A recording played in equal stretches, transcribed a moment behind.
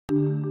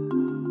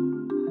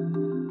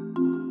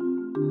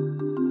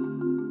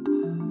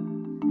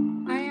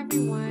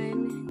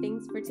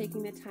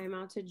taking the time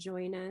out to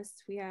join us.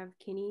 We have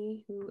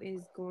Kenny, who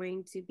is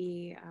going to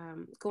be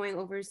going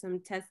over some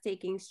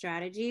test-taking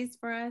strategies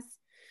for us.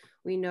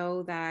 We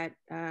know that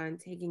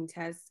taking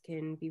tests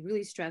can be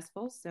really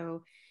stressful,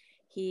 so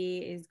he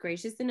is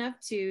gracious enough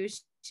to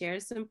share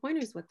some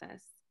pointers with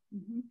us.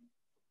 Mm-hmm.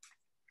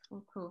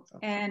 Cool.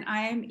 And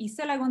I'm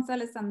Isela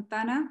Gonzalez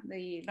Santana,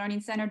 the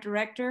Learning Center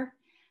Director.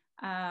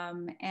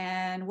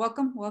 And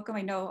welcome.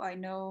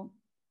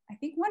 I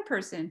think one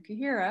person,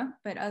 Kahira,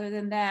 but other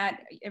than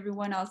that,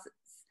 everyone else,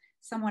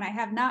 someone I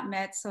have not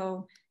met.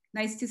 So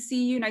nice to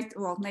see you. Nice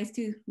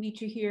to meet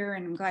you here,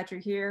 and I'm glad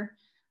you're here.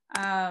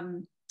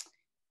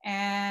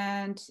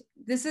 And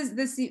this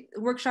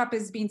workshop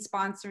is being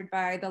sponsored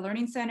by the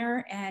Learning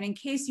Center. And in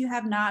case you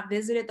have not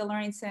visited the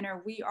Learning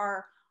Center, we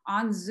are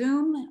on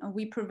Zoom.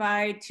 We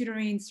provide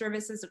tutoring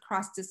services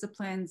across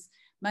disciplines,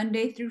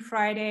 Monday through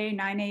Friday,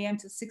 9 a.m.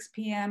 to 6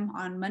 p.m.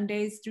 on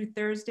Mondays through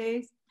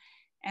Thursdays,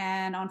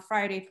 and on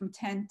Friday from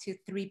 10 to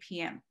 3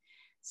 p.m.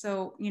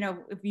 So,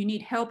 if you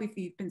need help, if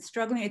you've been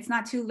struggling, it's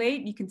not too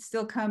late. You can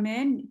still come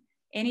in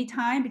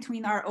anytime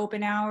between our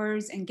open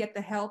hours and get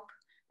the help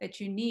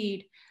that you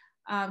need.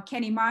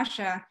 Kenny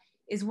Masha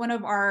is one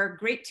of our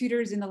great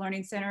tutors in the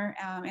Learning Center.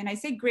 And I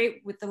say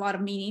great with a lot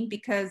of meaning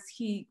because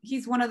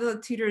he's one of the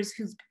tutors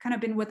who's kind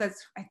of been with us,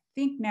 I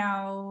think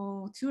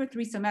now 2 or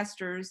 3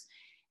 semesters.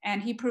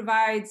 And he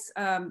provides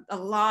a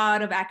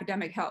lot of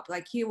academic help.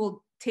 Like he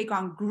will take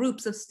on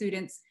groups of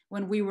students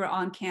when we were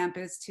on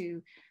campus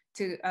to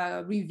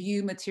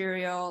review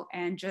material,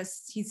 and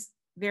he's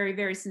very,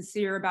 very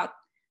sincere about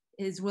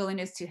his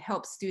willingness to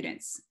help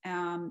students.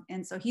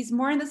 And so he's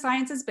more in the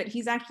sciences, but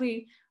he's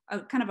actually a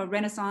kind of a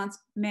Renaissance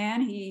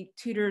man. He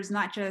tutors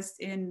not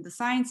just in the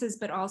sciences,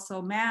 but also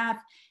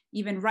math,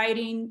 even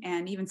writing,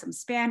 and even some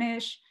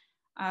Spanish.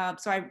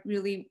 So I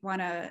really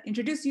want to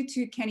introduce you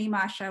to Kenny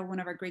Masha, one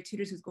of our great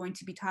tutors who's going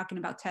to be talking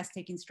about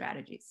test-taking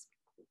strategies.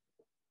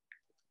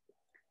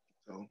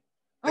 So,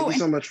 thank you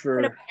so much for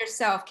about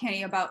yourself,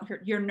 Kenny, about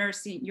your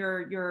nursing,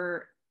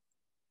 your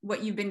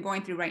what you've been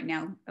going through right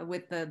now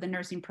with the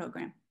nursing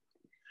program.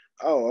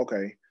 Oh,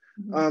 okay.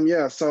 Mm-hmm.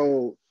 Yeah.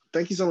 So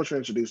thank you so much for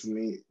introducing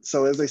me.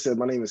 So as I said,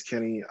 my name is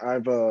Kenny. I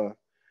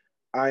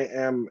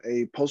am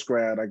a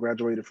post-grad. I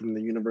graduated from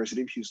the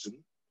University of Houston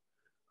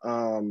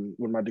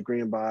with my degree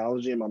in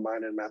biology and my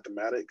minor in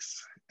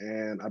mathematics.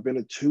 And I've been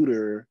a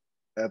tutor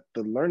at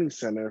the Learning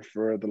Center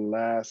for the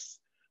last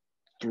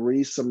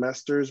 3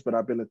 semesters, but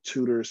I've been a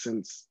tutor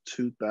since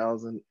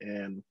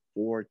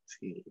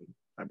 2014,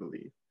 I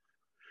believe.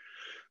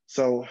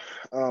 So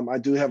I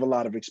do have a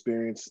lot of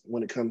experience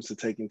when it comes to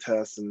taking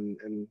tests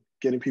and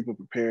getting people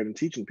prepared and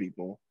teaching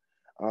people.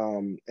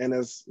 And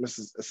as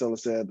Mrs. Isela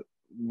said,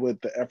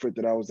 with the effort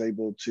that I was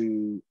able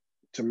to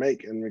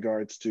make in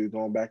regards to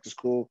going back to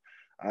school,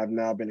 I've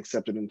now been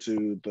accepted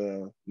into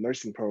the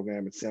nursing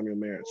program at Samuel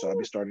Merritt. So I'll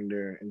be starting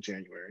there in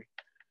January.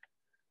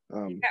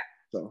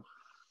 So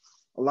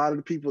a lot of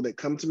the people that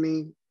come to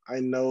me,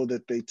 I know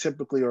that they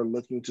typically are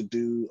looking to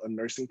do a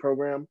nursing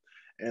program,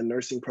 and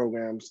nursing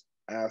programs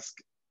ask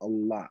a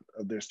lot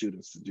of their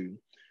students to do,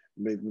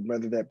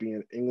 whether that be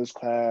an English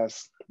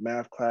class,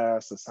 math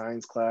class, a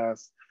science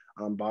class,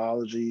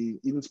 biology,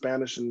 even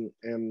Spanish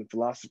and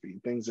philosophy,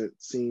 things that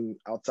seem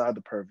outside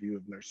the purview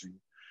of nursing.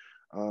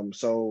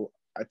 So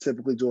I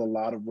typically do a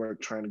lot of work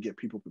trying to get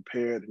people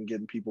prepared and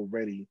getting people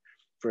ready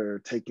for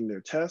taking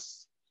their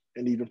tests,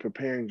 and even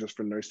preparing just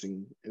for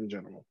nursing in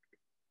general,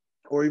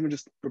 or even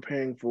just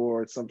preparing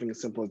for something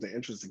as simple as the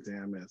entrance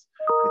exam as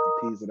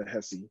ACTs or the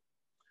HESI.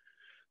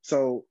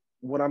 So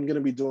what I'm going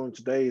to be doing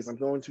today is I'm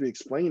going to be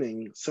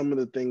explaining some of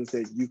the things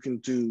that you can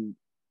do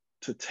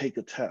to take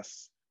a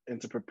test and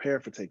to prepare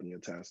for taking a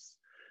test.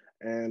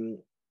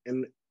 And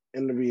in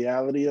the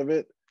reality of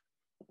it,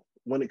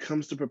 when it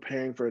comes to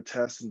preparing for a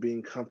test and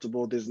being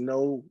comfortable, there's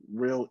no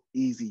real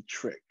easy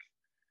trick.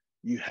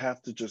 You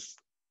have to just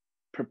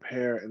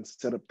prepare and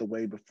set up the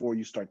way before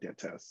you start that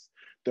test.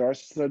 There are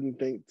certain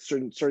things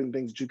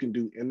that you can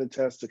do in the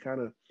test to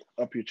kind of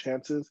up your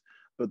chances,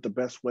 but the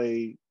best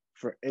way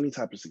for any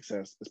type of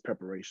success is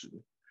preparation.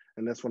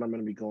 And that's what I'm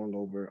going to be going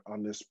over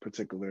on this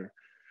particular,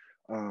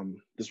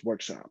 this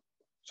workshop.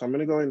 So I'm going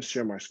to go ahead and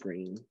share my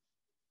screen.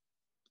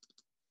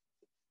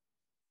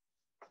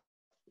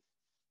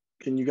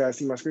 Can you guys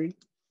see my screen?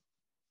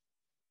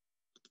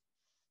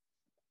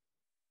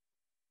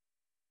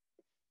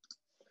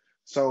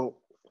 So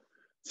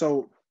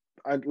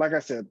like I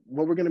said,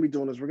 what we're going to be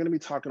doing is we're going to be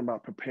talking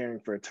about preparing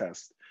for a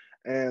test.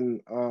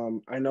 And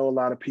I know a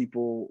lot of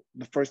people,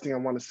 the first thing I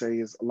want to say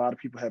is a lot of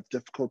people have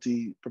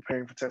difficulty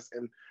preparing for tests,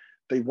 and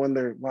they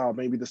wonder, wow,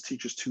 maybe this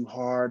teacher's too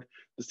hard.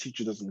 This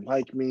teacher doesn't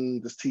like me.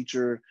 This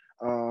teacher,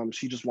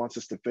 she just wants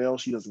us to fail.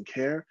 She doesn't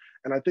care.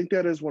 And I think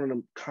that is one of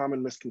the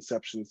common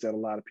misconceptions that a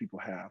lot of people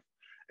have.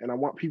 And I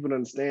want people to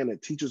understand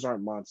that teachers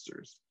aren't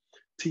monsters.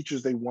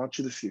 Teachers, they want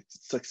you to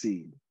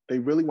succeed. They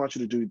really want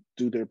you to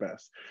do their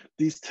best.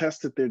 These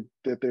tests that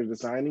they're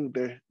designing,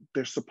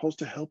 they're supposed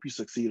to help you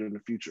succeed in the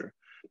future.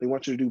 They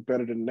want you to do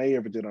better than they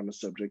ever did on the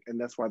subject, and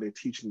that's why they're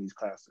teaching these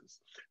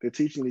classes. They're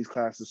teaching these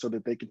classes so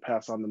that they can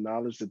pass on the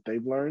knowledge that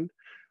they've learned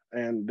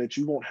and that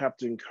you won't have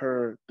to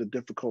incur the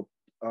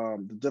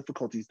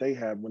difficulties they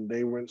had when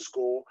they were in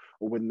school,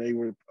 or when they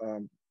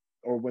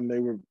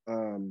were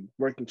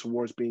working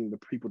towards being the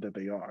people that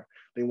they are.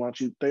 They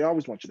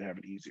always want you to have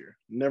it easier.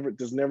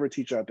 There's never a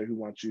teacher out there who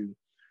wants you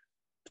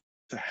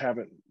to have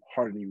it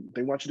harder than you.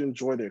 They want you to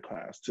enjoy their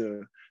class,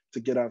 to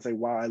get out and say,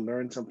 wow, I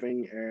learned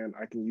something and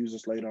I can use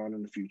this later on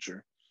in the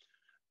future.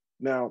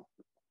 Now,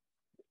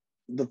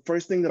 the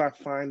first thing that I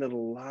find that a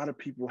lot of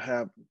people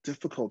have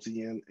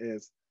difficulty in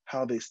is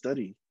how they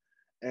study.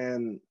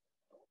 And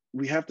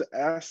we have to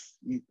ask,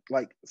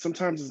 like,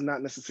 sometimes it's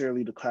not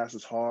necessarily the class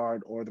is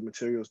hard or the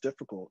material is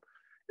difficult.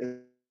 It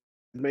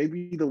may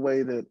be the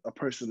way that a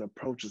person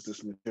approaches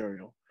this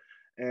material.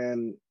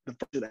 And the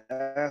first thing to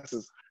ask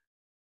is,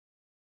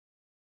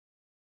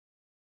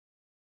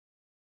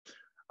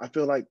 I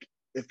feel like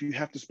if you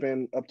have to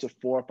spend up to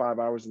 4 or 5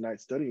 hours a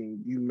night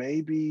studying, you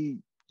may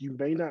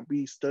not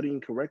be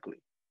studying correctly.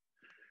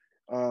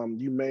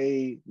 You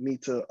may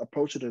need to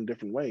approach it in a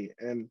different way,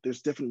 and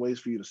there's different ways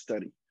for you to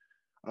study.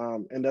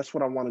 And that's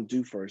what I want to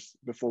do first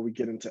before we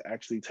get into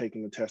actually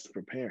taking the test and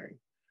preparing.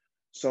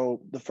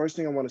 So the first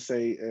thing I want to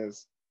say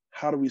is,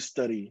 how do we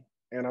study?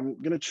 And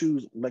I'm going to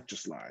choose lecture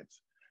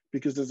slides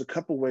because there's a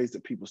couple ways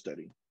that people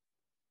study.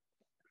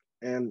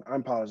 And I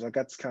apologize, I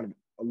got this kind of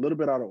a little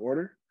bit out of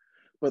order,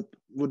 but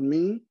with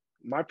me,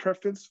 my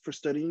preference for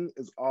studying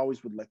is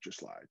always with lecture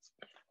slides.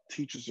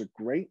 Teachers are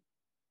great.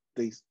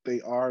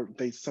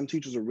 Some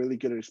teachers are really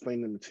good at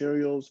explaining the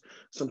materials.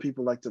 Some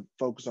people like to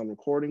focus on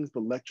recordings,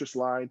 but lecture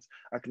slides,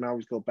 I can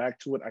always go back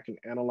to it. I can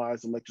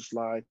analyze the lecture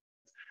slide,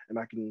 and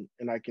I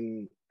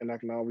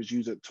can always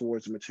use it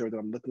towards the material that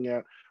I'm looking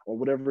at, or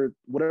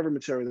whatever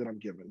material that I'm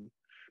given.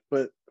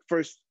 But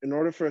first, in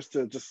order for us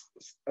to just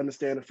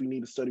understand if we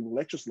need to study with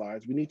lecture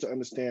slides, we need to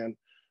understand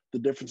the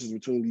differences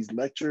between these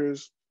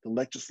lectures, the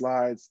lecture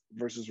slides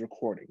versus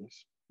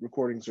recordings.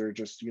 Recordings are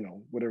just,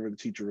 whatever the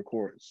teacher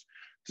records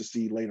to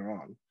see later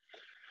on.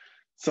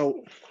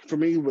 So for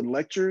me, with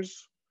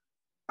lectures,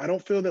 I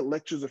don't feel that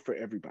lectures are for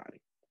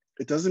everybody.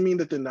 It doesn't mean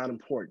that they're not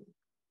important,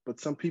 but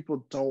some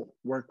people don't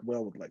work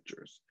well with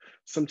lectures.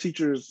 Some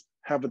teachers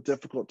have a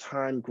difficult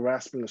time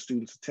grasping a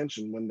student's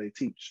attention when they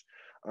teach.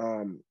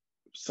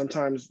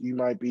 Sometimes you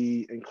might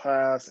be in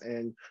class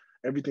and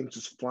everything's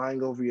just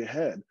flying over your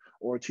head,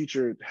 or a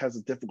teacher has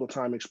a difficult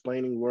time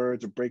explaining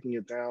words or breaking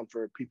it down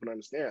for people to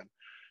understand.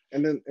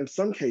 And then in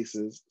some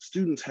cases,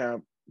 students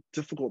have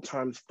difficult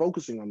times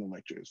focusing on the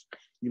lectures.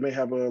 You may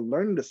have a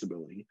learning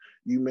disability.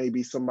 You may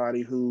be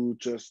somebody who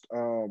just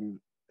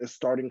is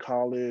starting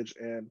college,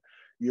 and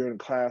you're in a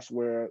class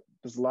where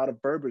there's a lot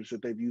of verbiage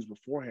that they've used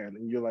beforehand,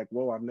 and you're like,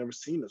 whoa, I've never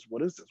seen this.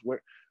 What is this?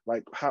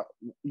 How,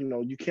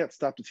 you can't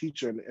stop the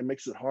teacher, and it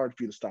makes it hard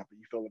for you to stop it.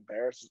 You feel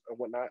embarrassed or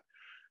whatnot.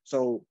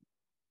 So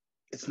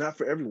it's not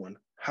for everyone.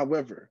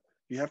 However,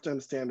 you have to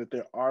understand that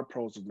there are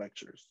pros of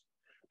lectures,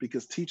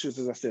 because teachers,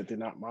 as I said, they're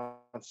not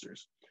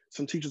monsters.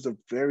 Some teachers are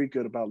very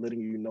good about letting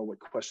you know what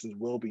questions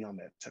will be on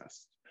that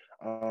test.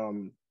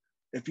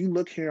 If you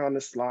look here on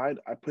this slide,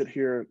 I put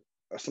here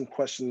some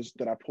questions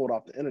that I pulled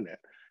off the internet,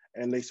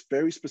 and they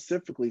very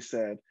specifically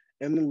said,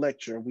 in the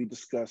lecture, we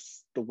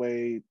discussed the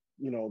way,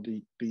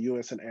 the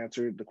US had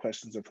answered the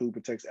questions of who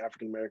protects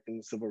African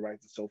Americans, civil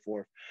rights, and so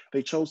forth.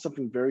 They chose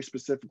something very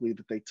specifically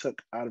that they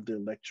took out of their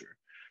lecture.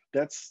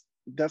 That's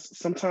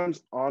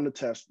sometimes on the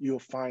test, you'll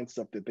find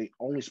stuff that they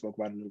only spoke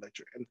about in the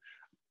lecture. And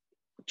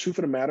truth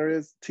of the matter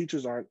is,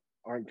 teachers aren't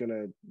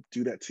gonna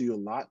do that to you a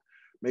lot.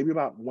 Maybe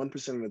about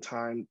 1% of the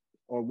time,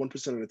 or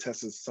 1% of the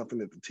test is something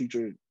that the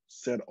teacher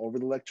said over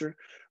the lecture,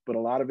 but a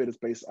lot of it is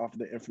based off of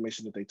the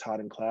information that they taught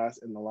in class,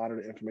 and a lot of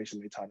the information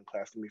they taught in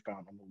class can be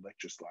found on the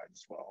lecture slides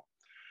as well.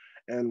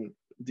 And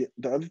the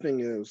other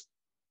thing is,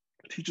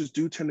 teachers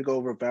do tend to go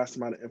over a vast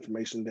amount of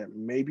information that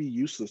may be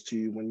useless to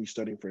you when you're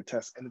studying for a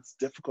test, and it's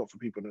difficult for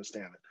people to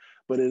understand it.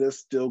 But it is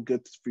still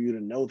good for you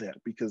to know that,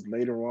 because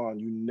later on,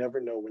 you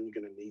never know when you're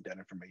going to need that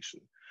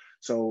information.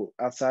 So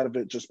outside of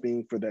it just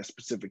being for that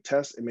specific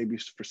test, it may be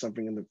for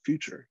something in the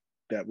future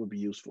that would be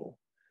useful.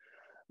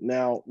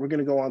 Now, we're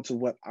going to go on to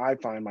what I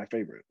find my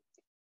favorite,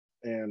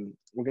 and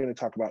we're going to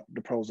talk about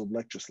the pros of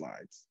lecture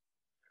slides.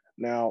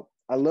 Now,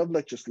 I love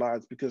lecture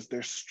slides because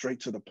they're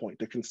straight to the point,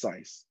 they're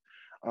concise.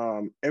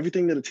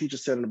 Everything that a teacher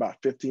said in about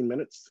 15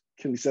 minutes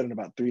can be said in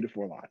about 3 to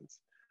 4 lines.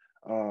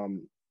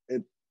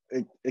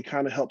 It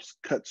kind of helps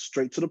cut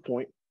straight to the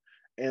point.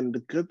 And the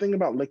good thing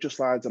about lecture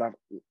slides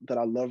that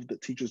I love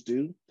that teachers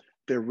do,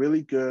 they're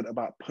really good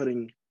about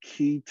putting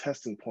key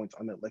testing points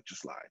on their lecture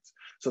slides.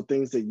 So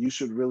things that you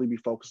should really be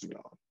focusing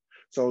on.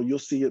 So you'll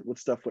see it with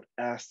stuff with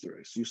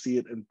asterisks. You see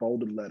it in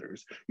bolded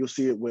letters. You'll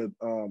see it with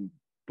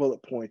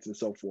bullet points and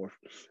so forth.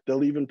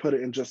 They'll even put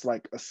it in just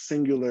like a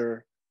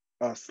singular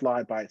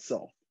slide by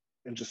itself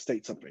and just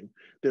state something.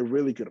 They're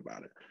really good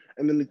about it.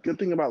 And then the good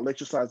thing about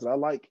lecture slides that I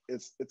like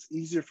is it's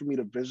easier for me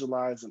to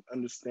visualize and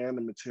understand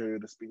the material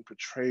that's being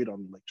portrayed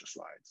on the lecture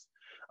slides.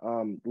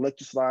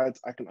 Lecture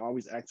slides, I can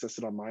always access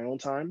it on my own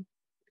time.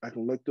 I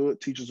can look through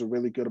it. Teachers are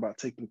really good about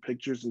taking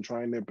pictures and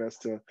trying their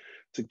best to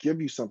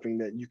give you something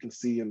that you can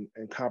see and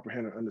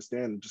comprehend and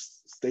understand, and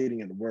just stating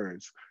it in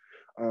words.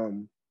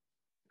 Um,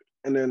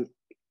 and then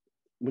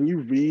when you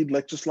read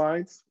lecture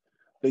slides,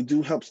 they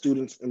do help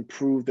students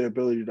improve their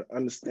ability to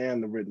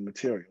understand the written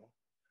material.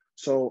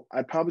 So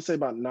I'd probably say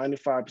about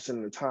 95%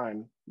 of the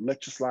time,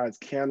 lecture slides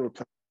can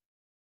replace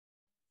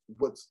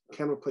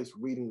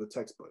reading the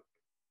textbook.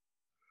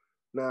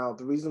 Now,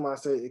 the reason why I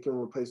say it can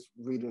replace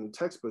reading the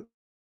textbook,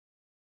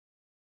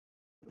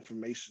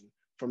 information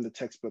from the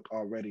textbook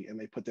already, and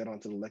they put that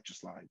onto the lecture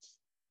slides.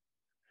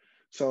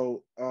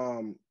 So,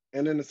 and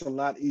then it's a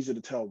lot easier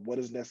to tell what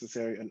is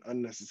necessary and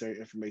unnecessary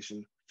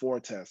information for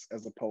a test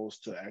as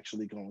opposed to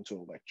actually going to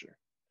a lecture.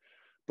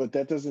 But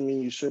that doesn't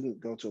mean you shouldn't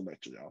go to a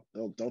lecture,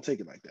 y'all. Don't take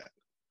it like that.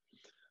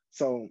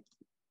 So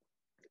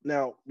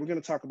now we're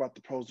going to talk about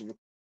the pros of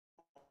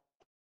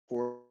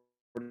recording.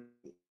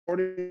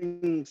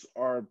 Recordings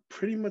are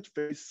pretty much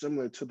very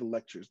similar to the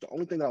lectures. The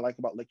only thing that I like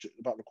about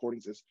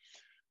recordings is,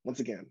 once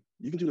again,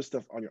 you can do this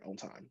stuff on your own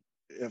time.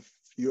 If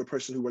you're a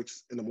person who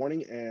works in the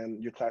morning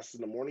and your class is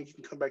in the morning, you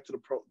can come back to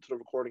the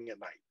recording at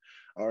night.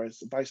 Or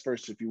it's vice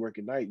versa. If you work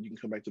at night, you can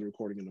come back to the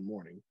recording in the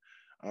morning.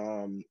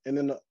 And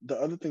then the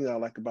other thing that I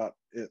like about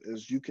it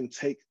is you can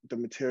take the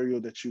material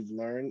that you've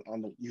learned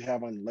you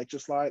have on the lecture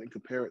slide and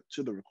compare it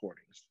to the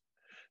recordings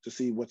to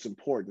see what's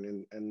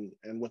important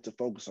and what to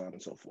focus on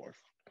and so forth.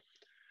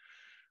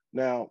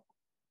 Now,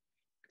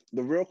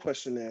 the real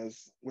question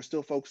is, we're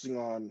still focusing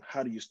on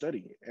how do you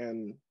study?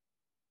 And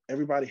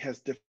everybody has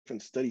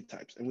different study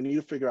types, and we need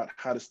to figure out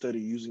how to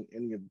study using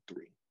any of the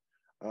three,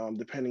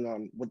 depending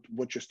on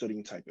what your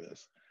studying type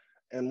is.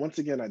 And once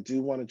again, I do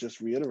want to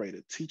just reiterate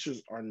it.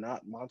 Teachers are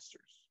not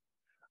monsters.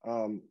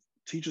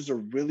 Teachers are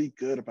really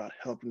good about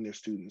helping their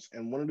students.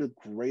 And one of the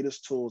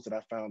greatest tools that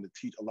I found that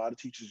a lot of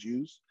teachers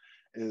use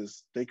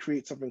is they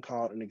create something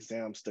called an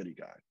exam study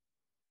guide,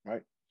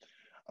 right?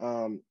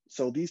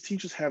 So these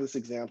teachers have this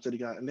exam study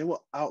guide, and they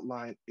will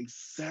outline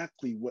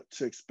exactly what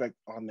to expect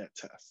on that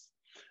test.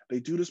 They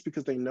do this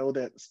because they know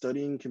that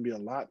studying can be a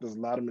lot. There's a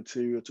lot of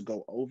material to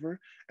go over,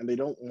 and they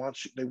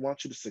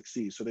want you to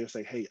succeed. So they'll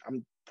say, hey,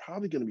 I'm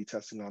probably going to be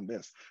testing on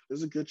this.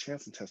 There's a good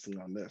chance of testing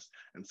on this,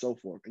 and so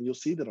forth. And you'll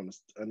see that on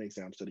an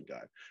exam study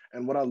guide.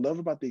 And what I love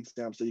about the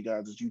exam study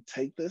guides is you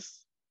take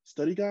this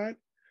study guide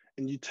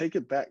and you take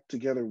it back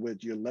together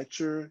with your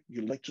lecture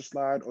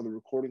slide, or the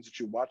recordings that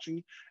you're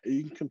watching, and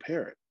you can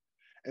compare it.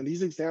 And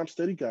these exam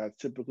study guides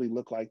typically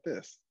look like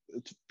this.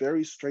 It's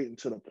very straight and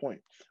to the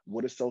point.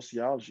 What is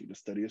sociology? The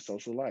study of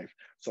social life,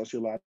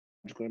 sociological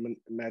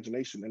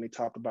imagination, and they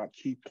talk about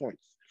key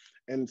points.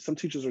 And some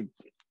teachers are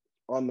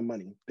on the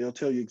money. They'll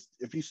tell you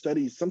if you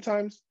study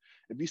exactly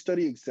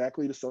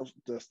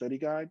the study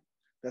guide,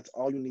 that's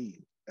all you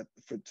need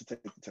to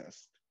take the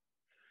test.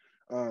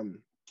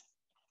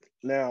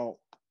 Now,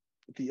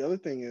 the other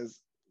thing is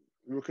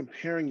you're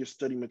comparing your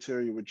study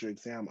material with your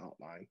exam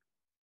outline.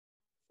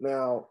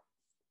 Now,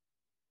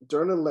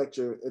 during a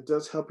lecture, it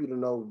does help you to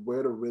know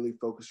where to really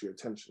focus your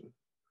attention.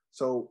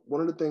 So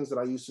one of the things that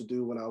I used to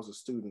do when I was a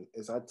student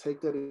is I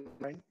take that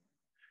in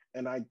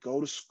and I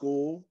go to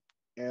school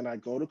and I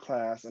go to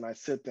class and I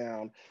sit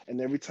down,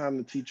 and every time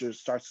the teacher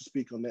starts to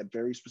speak on that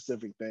very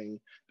specific thing,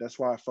 that's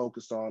why I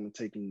focused on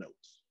taking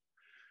notes.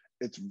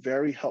 It's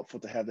very helpful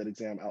to have that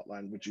exam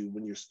outline with you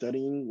when you're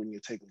studying, when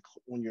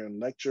you're in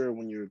lecture,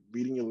 when you're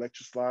reading your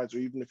lecture slides, or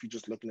even if you're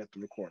just looking at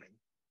the recording.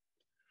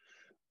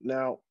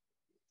 Now,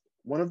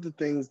 one of the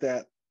things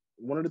that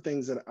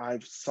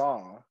I've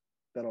saw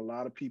that a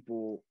lot of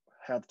people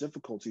have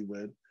difficulty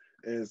with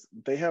is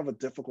they have a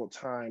difficult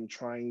time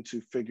trying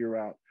to figure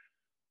out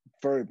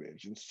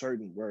verbiage in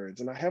certain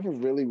words. And I have a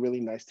really,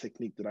 really nice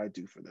technique that I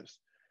do for this.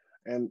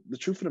 And the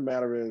truth of the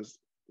matter is,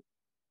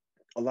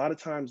 a lot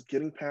of times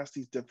getting past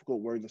these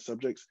difficult words and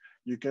subjects,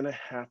 you're going to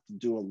have to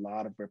do a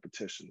lot of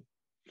repetition.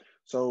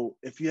 So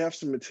if you have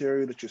some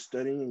material that you're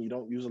studying and you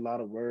don't use a lot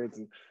of words,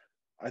 and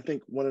I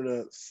think one of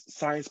the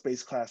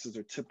science-based classes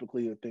are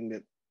typically the thing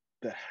that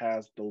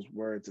has those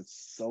words.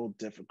 It's so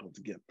difficult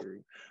to get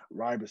through.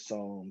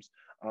 Ribosomes,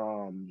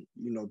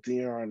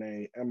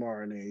 DNA,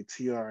 mRNA,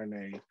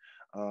 tRNA,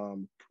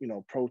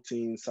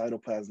 protein,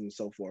 cytoplasm, and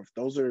so forth.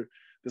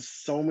 There's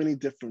so many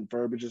different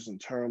verbiages and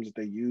terms that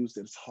they use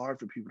that it's hard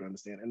for people to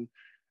understand.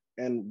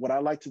 And what I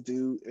like to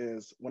do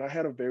is, when I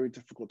had a very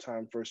difficult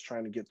time first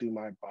trying to get through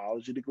my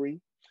biology degree,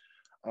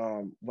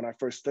 when I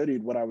first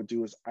studied, what I would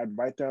do is I'd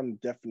write down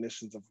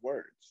definitions of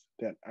words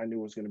that I knew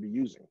I was going to be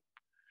using,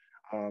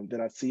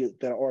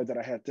 that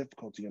I had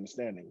difficulty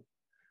understanding.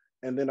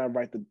 And then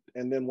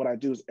what I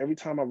do is every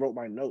time I wrote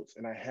my notes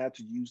and I had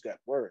to use that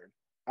word,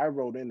 I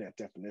wrote in that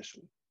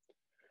definition.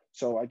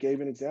 So I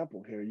gave an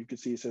example here. You can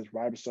see it says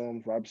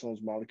ribosomes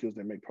molecules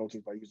that make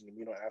proteins by using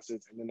amino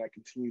acids. And then I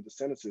continued the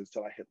sentences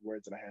till I hit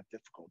words that I had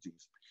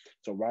difficulties.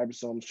 So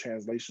ribosomes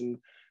translation.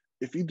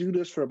 If you do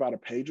this for about a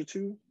page or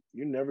two,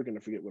 you're never going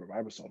to forget what a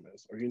ribosome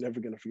is, or you're never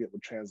going to forget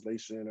what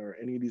translation or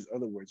any of these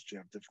other words that you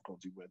have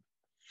difficulty with.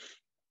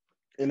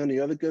 And then the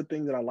other good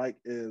thing that I like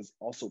is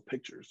also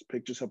pictures.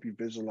 Pictures help you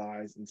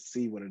visualize and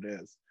see what it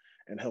is.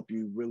 and help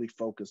you really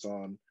focus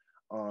on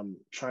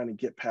trying to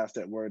get past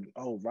that word.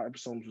 Oh,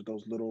 ribosomes were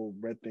those little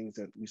red things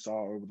that we saw,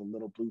 or the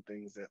little blue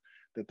things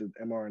that the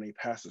mRNA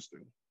passes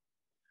through.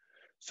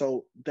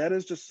 So that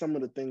is just some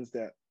of the things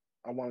that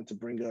I wanted to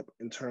bring up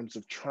in terms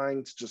of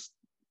trying to just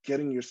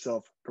getting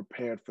yourself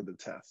prepared for the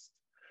test.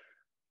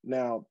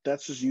 Now,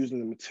 that's just using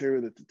the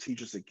material that the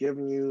teachers are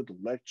giving you, the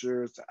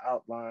lectures, the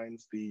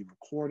outlines, the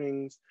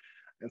recordings,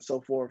 and so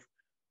forth.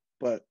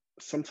 But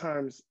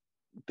sometimes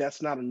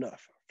that's not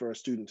enough for a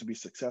student to be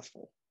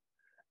successful.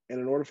 And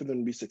in order for them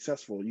to be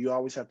successful, you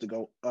always have to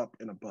go up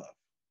and above.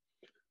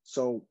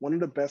 So one of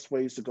the best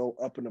ways to go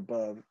up and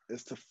above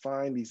is to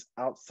find these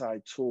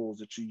outside tools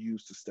that you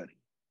use to study.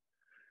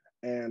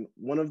 And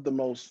one of the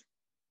most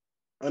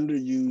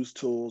underused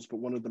tools, but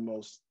one of the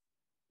most,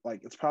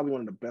 like, it's probably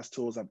one of the best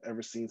tools I've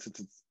ever seen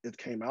since it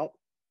came out,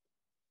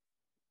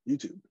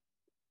 YouTube.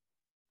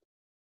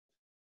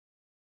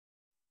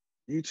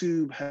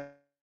 YouTube has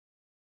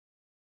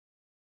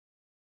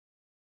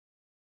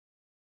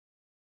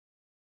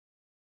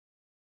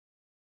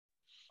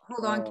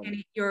Hold on,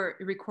 Kenny, your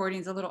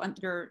recording's a little,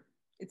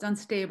 it's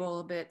unstable a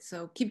little bit,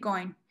 so keep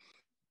going.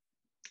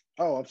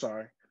 Oh, I'm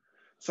sorry.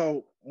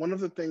 So one of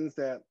the things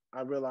that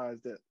I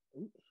realized that,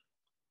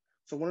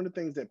 so one of the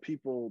things that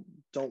people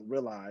don't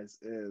realize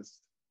is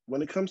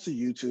when it comes to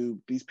YouTube,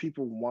 these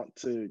people want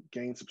to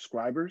gain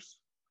subscribers.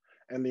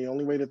 And the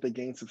only way that they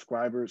gain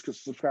subscribers, because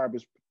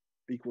subscribers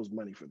equals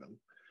money for them.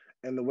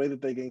 And the way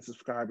that they gain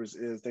subscribers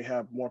is they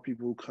have more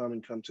people who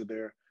come to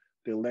their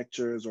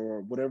lectures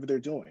or whatever they're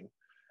doing.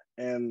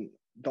 And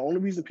the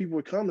only reason people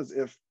would come is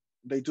if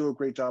they do a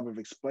great job of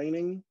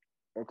explaining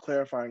or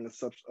clarifying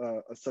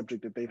a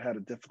subject that they've had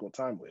a difficult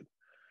time with.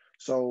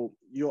 So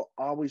you'll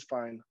always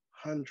find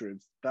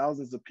hundreds,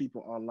 thousands of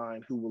people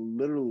online who will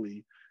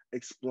literally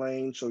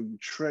explain, show you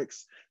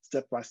tricks,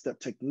 step-by-step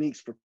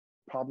techniques for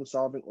problem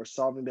solving or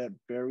solving that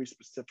very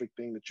specific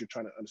thing that you're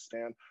trying to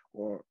understand,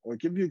 or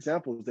give you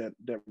examples that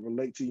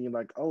relate to you,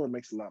 like, oh, it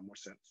makes a lot more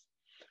sense.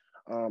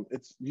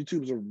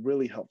 YouTube's a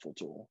really helpful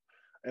tool.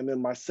 And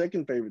then my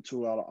second favorite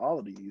tool out of all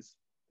of these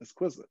is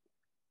Quizlet.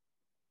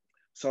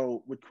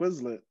 So with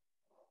Quizlet,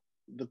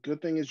 the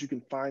good thing is you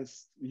can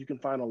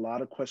find a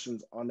lot of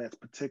questions on that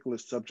particular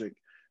subject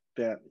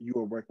that you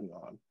are working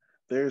on.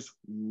 There's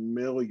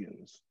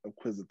millions of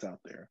Quizlets out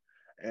there,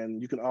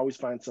 and you can always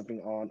find something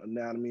on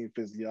anatomy,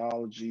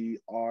 physiology,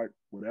 art,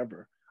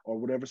 whatever, or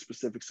whatever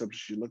specific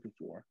subjects you're looking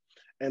for.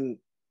 And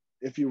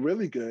if you're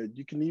really good,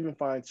 you can even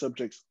find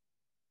subjects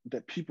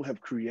that people have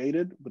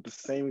created with the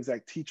same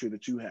exact teacher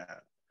that you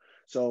have.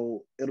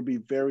 So it'll be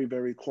very,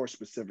 very course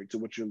specific to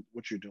what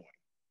you're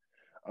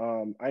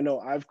doing. I know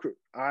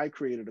I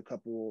created a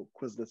couple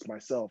Quizlets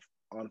myself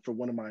for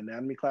one of my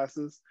anatomy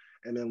classes,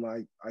 and then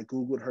like I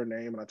Googled her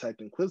name and I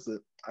typed in Quizlet.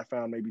 I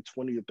found maybe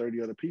 20 or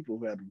 30 other people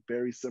who had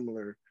very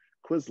similar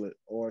Quizlet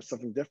or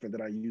something different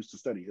that I used to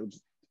study. It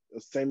was the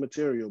same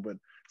material, but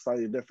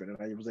slightly different.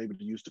 And I was able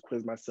to use to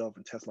quiz myself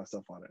and test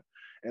myself on it.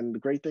 And the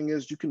great thing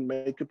is you can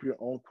make up your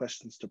own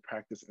questions to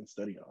practice and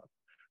study on.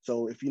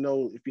 So if you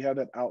have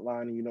that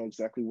outline and you know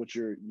exactly what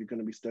you're going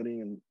to be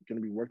studying and going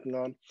to be working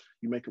on,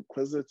 you make up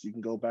Quizlets, you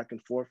can go back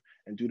and forth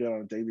and do that on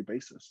a daily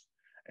basis.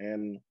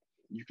 And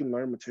you can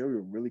learn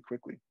material really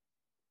quickly.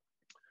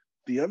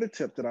 The other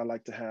tip that I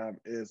like to have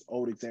is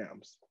old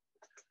exams.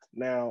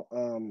 Now,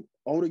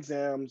 old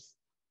exams,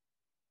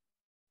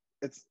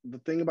 it's the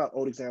thing about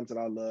old exams that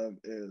I love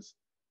is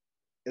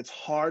it's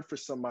hard for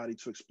somebody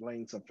to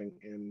explain something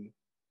in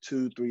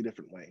 2-3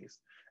 different ways.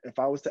 If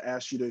I was to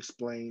ask you to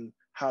explain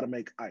how to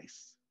make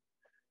ice,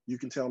 you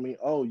can tell me,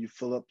 oh, you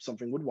fill up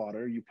something with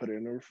water, you put it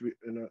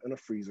in a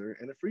freezer,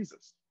 and it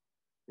freezes,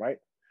 right?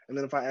 And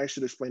then if I ask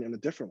you to explain it in a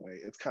different way,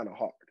 it's kind of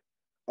hard.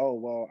 Oh,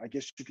 well, I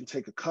guess you can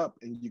take a cup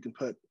and you can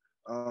put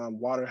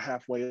water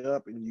halfway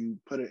up and you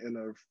put it in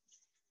a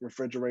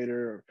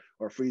refrigerator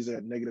or freezer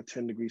at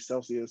 -10 degrees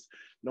Celsius.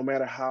 No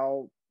matter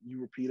how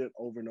you repeat it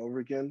over and over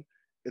again,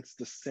 it's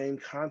the same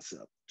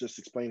concept, just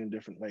explained in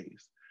different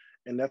ways.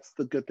 And that's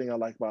the good thing I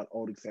like about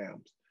old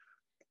exams.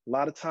 A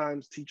lot of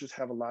times teachers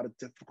have a lot of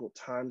difficult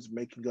times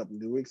making up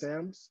new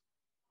exams.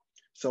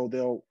 So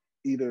they'll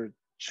either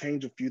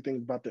change a few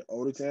things about the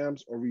old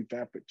exams or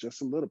revamp it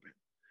just a little bit.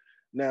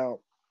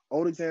 Now,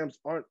 old exams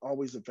aren't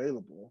always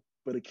available,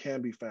 but it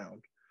can be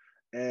found.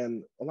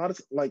 And a lot of,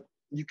 like,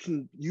 you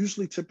can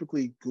usually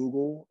typically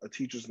Google a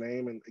teacher's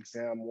name and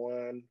exam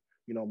one,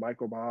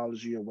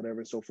 microbiology or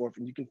whatever and so forth,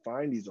 and you can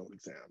find these old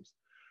exams.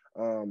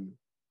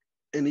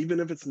 And even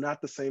if it's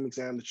not the same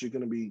exam that you're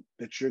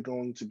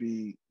going to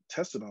be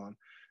tested on,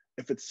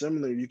 if it's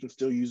similar, you can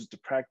still use it to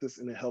practice,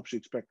 and it helps you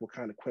expect what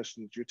kind of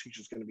questions your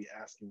teacher's going to be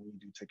asking when you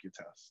do take your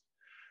test.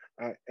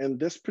 And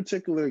this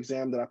particular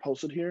exam that I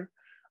posted here,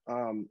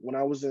 when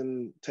I was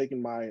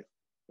taking my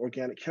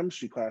organic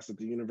chemistry class at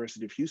the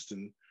University of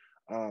Houston,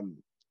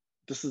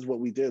 this is what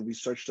we did. We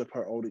searched up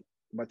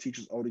my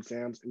teacher's old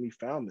exams, and we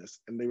found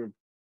this, and they were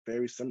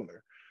very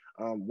similar.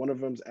 One of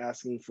them's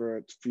asking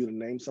for you to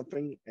name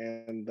something,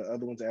 and the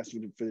other one's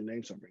asking you for you to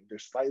name something. They're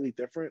slightly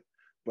different,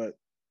 but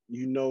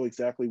you know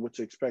exactly what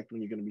to expect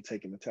when you're going to be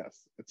taking the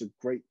test. It's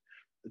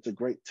a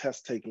great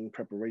test taking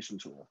preparation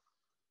tool.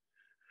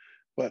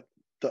 But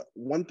the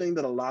one thing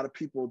that a lot of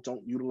people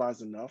don't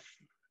utilize enough,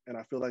 and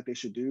I feel like they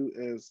should do,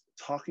 is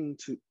talking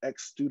to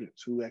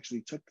ex-students who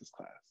actually took this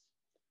class.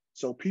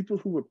 So people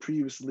who were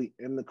previously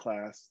in the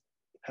class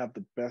have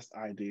the best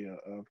idea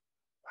of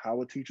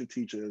how a teacher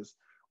teaches,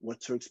 what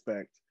to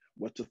expect,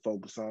 what to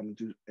focus on, and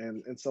do,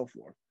 and so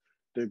forth.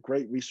 They're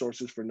great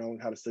resources for knowing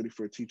how to study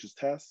for a teacher's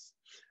tests.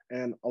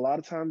 And a lot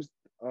of times,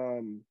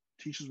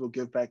 teachers will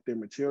give back their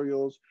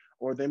materials,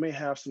 or they may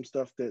have some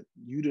stuff that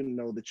you didn't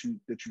know that you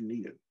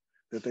needed,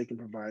 that they can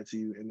provide to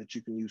you and that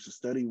you can use to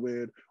study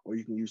with, or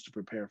you can use to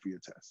prepare for your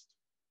test.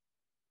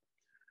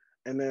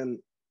 And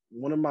then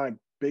one of my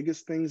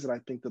biggest things that I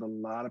think that a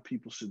lot of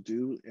people should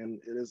do, and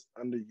it is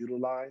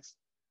underutilized,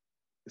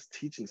 is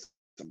teaching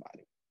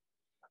somebody.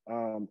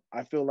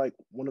 I feel like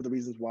one of the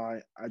reasons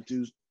why I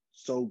do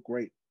so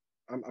great,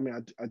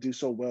 I do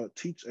so well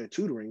at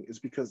tutoring is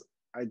because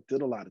I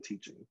did a lot of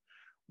teaching.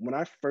 When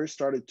I first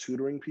started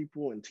tutoring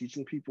people and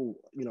teaching people,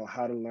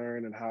 how to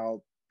learn and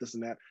how this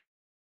and that,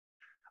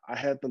 I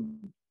had the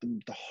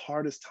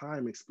hardest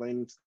time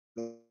explaining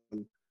to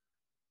them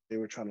they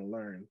were trying to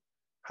learn.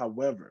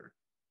 However,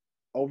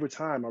 over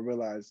time, I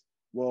realized,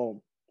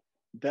 well,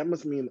 that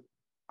must mean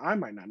I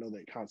might not know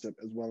that concept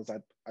as well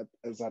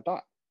as I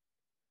thought.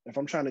 If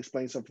I'm trying to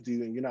explain something to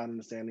you and you're not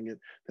understanding it,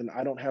 then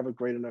I don't have a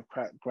great enough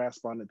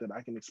grasp on it that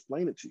I can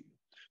explain it to you.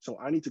 So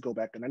I need to go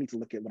back and I need to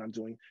look at what I'm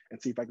doing and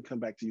see if I can come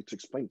back to you to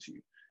explain it to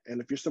you. And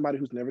if you're somebody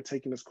who's never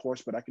taken this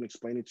course, but I can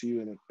explain it to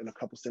you in a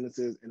couple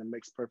sentences and it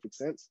makes perfect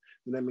sense,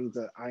 then that means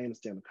that I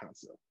understand the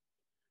concept.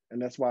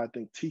 And that's why I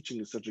think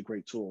teaching is such a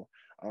great tool.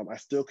 I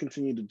still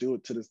continue to do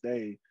it to this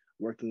day,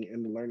 working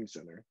in the Learning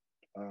Center.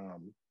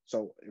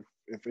 So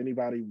if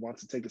anybody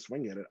wants to take a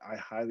swing at it, I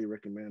highly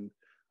recommend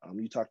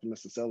you talk to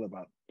Mr. Sella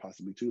about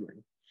possibly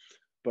tutoring.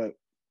 But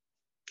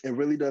it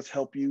really does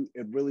help you.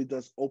 It really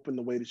does open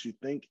the way that you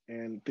think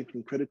and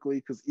thinking critically,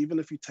 because even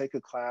if you take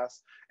a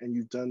class and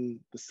you've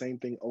done the same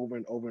thing over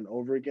and over and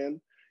over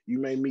again, you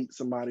may meet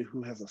somebody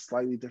who has a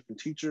slightly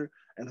different teacher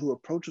and who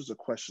approaches a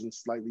question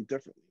slightly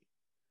differently.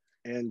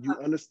 And you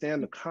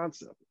understand the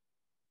concept.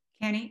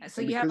 Kenny, so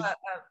you have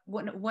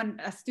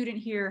a student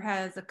here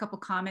has a couple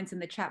comments in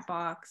the chat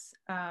box.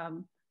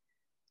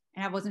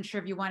 And I wasn't sure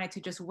if you wanted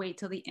to just wait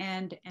till the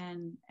end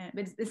and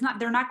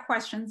they're not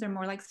questions, they're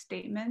more like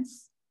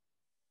statements.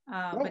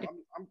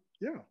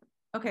 Yeah.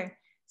 Okay,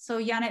 so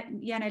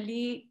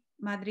Yaneli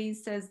Madrid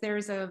says there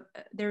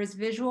is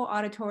visual,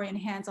 auditory, and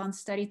hands-on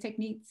study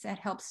techniques that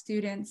help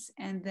students.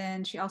 And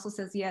then she also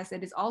says, yes,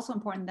 it is also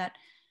important that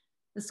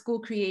the school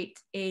create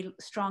a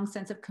strong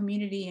sense of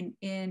community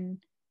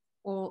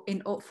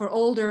for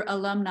older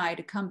alumni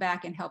to come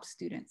back and help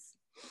students.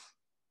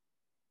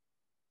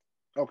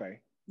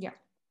 Okay. Yeah.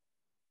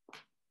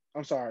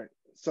 I'm sorry.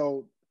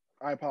 So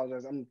I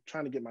apologize. I'm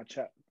trying to get my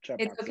chat.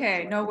 It's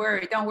okay. No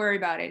worry. Don't worry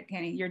about it,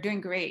 Kenny. You're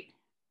doing great.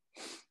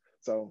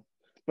 So,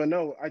 but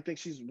no, I think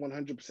she's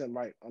 100%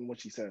 right on what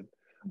she said.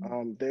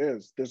 Mm-hmm.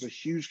 There's a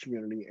huge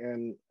community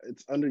and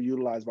it's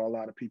underutilized by a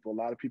lot of people.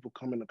 A lot of people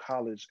come into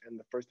college and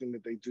the first thing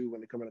that they do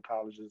when they come into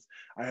college is,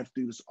 I have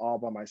to do this all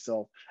by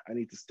myself. I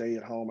need to stay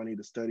at home. I need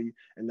to study.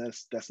 And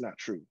that's not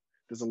true.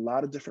 There's a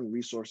lot of different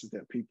resources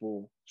that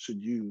people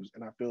should use.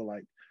 And I feel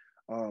like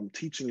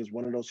teaching is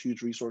one of those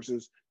huge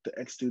resources. The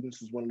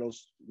ex-students is one of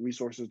those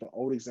resources, the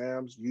old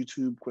exams,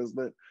 YouTube,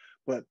 Quizlet.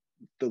 But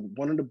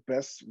one of the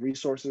best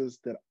resources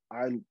that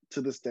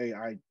to this day,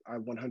 I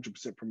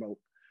 100% promote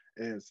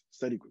is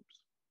study groups.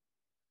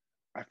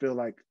 I feel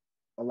like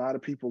a lot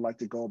of people like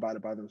to go about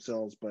it by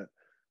themselves, but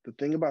the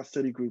thing about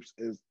study groups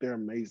is they're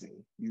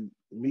amazing. You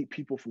meet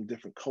people from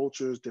different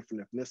cultures,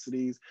 different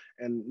ethnicities,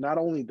 and not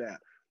only that,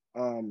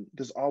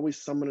 there's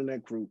always someone in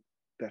that group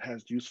that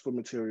has useful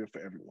material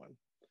for everyone.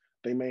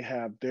 They may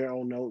have their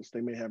own notes.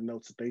 They may have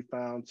notes that they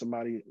found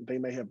somebody. They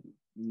may have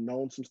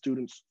known some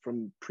students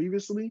from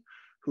previously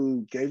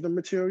who gave them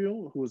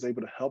material, who was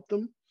able to help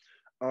them.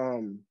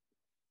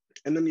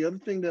 And then the other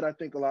thing that I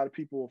think a lot of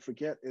people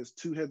forget is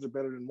two heads are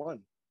better than one.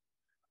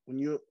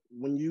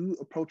 When you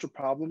approach a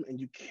problem and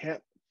you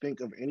can't think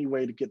of any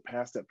way to get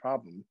past that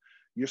problem,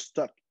 you're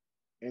stuck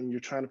and you're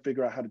trying to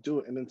figure out how to do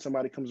it. And then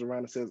somebody comes around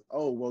and says,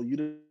 oh, well, you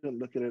didn't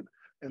look at it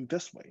in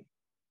this way.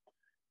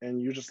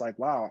 And you're just like,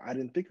 wow, I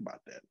didn't think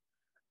about that.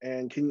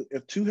 And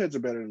if two heads are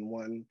better than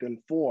one, then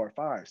 4,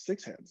 5,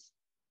 6 heads.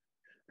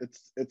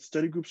 It's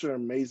study groups are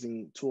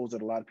amazing tools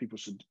that a lot of people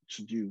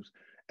should use.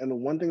 And the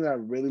one thing that I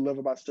really love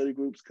about study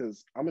groups,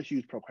 because I'm a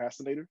huge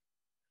procrastinator,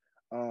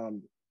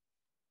 and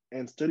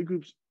study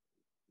groups,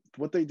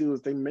 what they do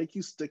is they make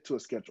you stick to a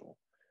schedule.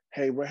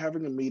 Hey, we're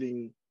having a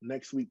meeting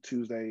next week,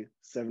 Tuesday,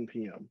 7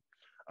 p.m.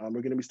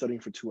 We're going to be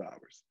studying for 2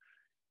 hours.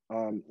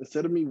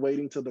 Instead of me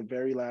waiting till the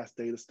very last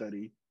day to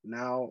study,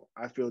 now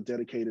I feel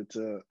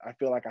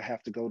like I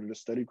have to go to the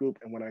study group.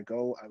 And when I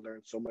go, I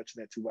learn so much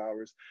in that 2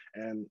 hours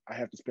and I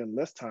have to spend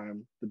less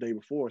time the day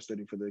before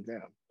studying for the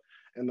exam.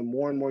 And the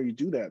more and more you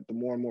do that, the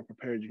more and more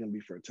prepared you're going to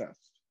be for a test.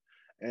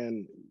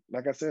 And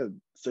like I said,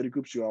 study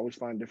groups, you always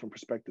find different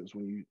perspectives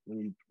when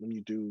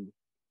you do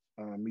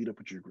meet up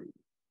with your group.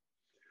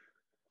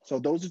 So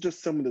those are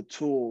just some of the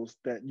tools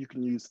that you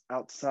can use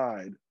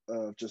outside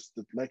of just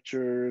the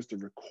lectures, the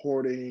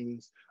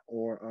recordings,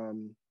 or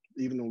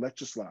even the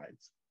lecture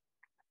slides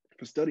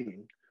for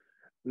studying.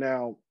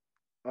 Now,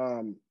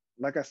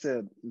 like I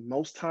said,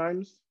 most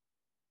times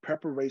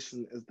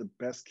preparation is the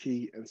best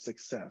key in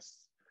success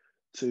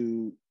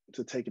to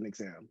take an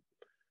exam.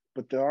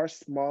 But there are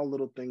small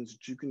little things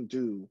that you can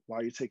do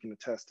while you're taking the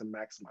test to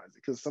maximize it.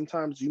 Because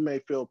sometimes you may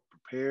feel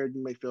prepared,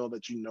 you may feel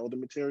that you know the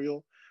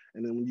material,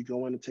 and then when you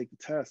go in and take the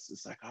test,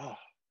 it's like, oh,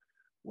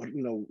 what,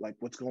 like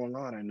what's going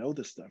on? I know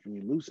this stuff, and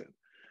you lose it.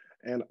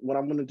 And what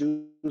I'm going to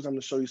do is I'm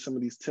going to show you some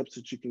of these tips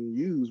that you can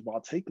use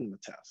while taking the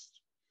test.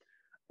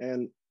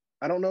 And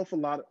I don't know if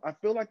I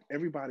feel like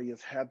everybody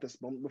has had this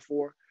moment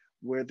before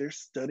where they're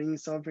studying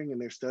something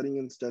and they're studying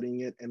and studying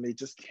it, and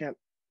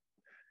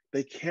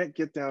they can't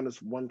get down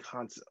this one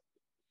concept.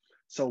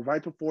 So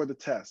right before the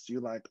test,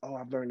 you're like, oh,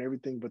 I've learned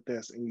everything but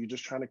this. And you're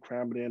just trying to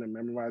cram it in and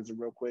memorize it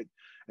real quick.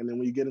 And then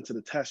when you get into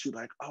the test, you're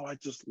like, oh, I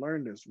just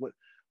learned this. What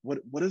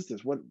is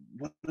this? What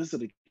is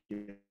it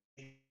again?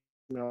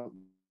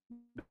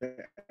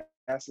 They're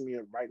asking me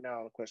right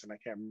now a question, I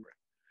can't remember it.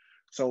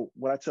 So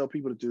what I tell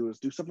people to do is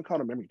do something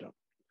called a memory dump.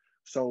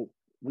 So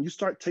when you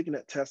start taking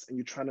that test and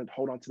you're trying to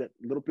hold on to that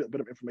little bit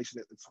of information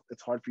that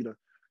it's hard for you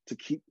to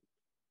keep,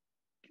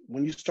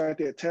 when you start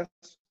that test,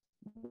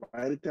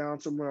 write it down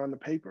somewhere on the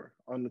paper,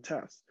 on the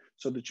test,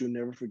 so that you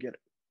never forget it.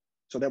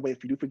 So that way,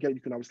 if you do forget,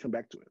 you can always come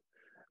back to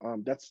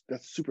it. That's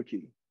super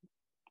key.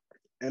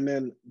 And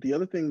then the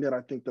other thing that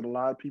I think that a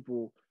lot of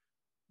people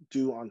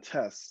do on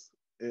tests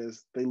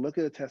is they look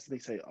at a test and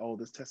they say, oh,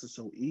 this test is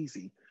so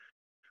easy,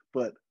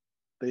 but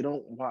they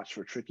don't watch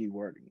for tricky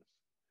wordings.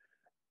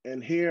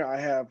 And here I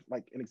have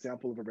like an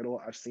example of a riddle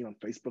I've seen on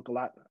Facebook a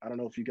lot. I don't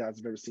know if you guys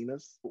have ever seen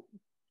this.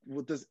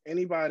 Well, does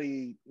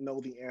anybody know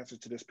the answer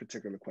to this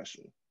particular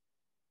question?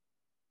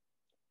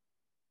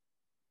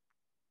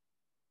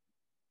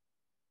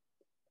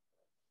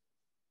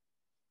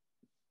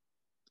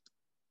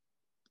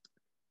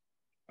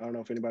 I don't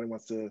know if anybody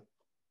wants to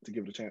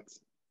give it a chance.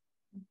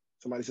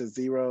 Somebody said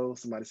 0.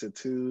 Somebody said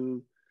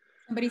 2.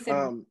 Somebody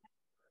said.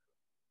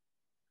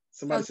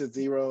 Somebody said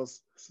 0s.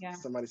 Yeah.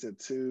 Somebody said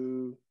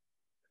 2.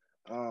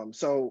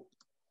 What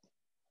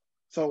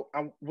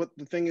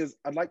the thing is,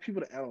 I'd like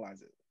people to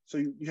analyze it. So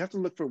you have to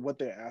look for what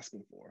they're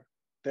asking for.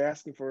 They're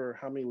asking for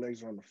how many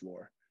legs are on the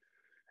floor.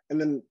 And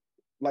then,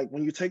 like,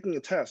 when you're taking a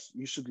test,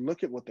 you should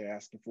look at what they're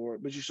asking for,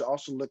 but you should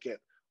also look at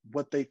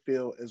what they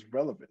feel is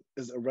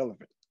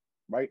irrelevant,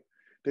 right?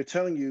 They're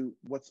telling you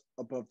what's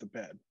above the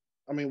bed.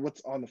 I mean,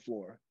 what's on the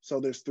floor. So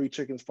there's 3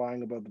 chickens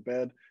flying above the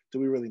bed. Do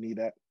we really need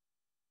that?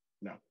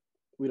 No,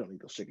 we don't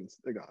need those chickens.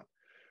 They're gone,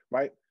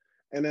 right?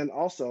 And then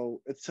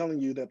also, it's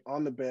telling you that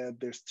on the bed,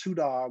 there's 2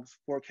 dogs,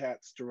 4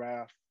 cats,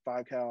 giraffe,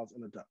 5 cows,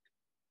 and a duck.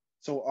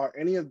 So are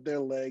any of their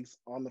legs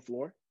on the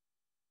floor?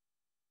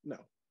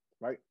 No,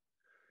 right?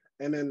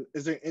 And then,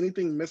 is there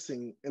anything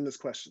missing in this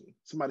question?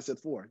 Somebody said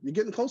 4. You're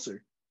getting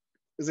closer.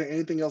 Is there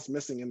anything else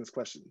missing in this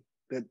question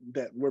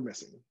that we're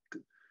missing?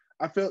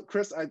 I feel,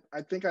 Chris,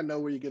 I think I know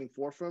where you're getting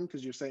 4 from,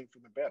 because you're saying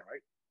from the bed,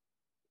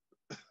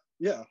 right?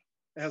 Yeah,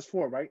 it has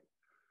 4, right?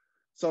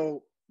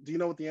 So do you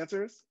know what the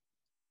answer is?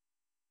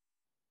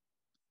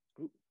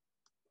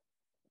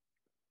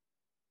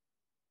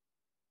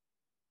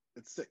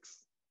 It's 6.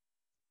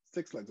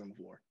 6 legs on the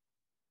floor.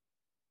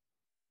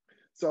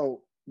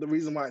 So the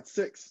reason why it's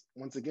 6,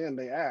 once again,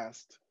 they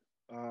asked,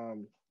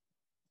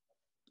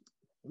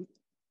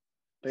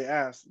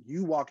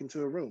 you walk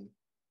into a room.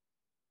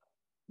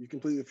 You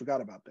completely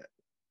forgot about that.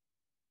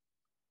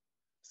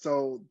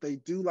 So they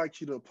do like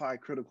you to apply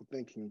critical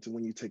thinking to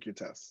when you take your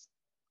tests.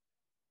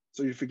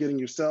 So you're forgetting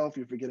yourself,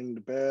 you're forgetting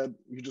the bed,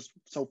 you're just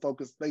so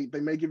focused. They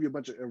may give you a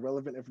bunch of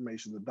irrelevant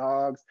information, the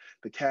dogs,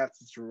 the cats,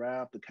 the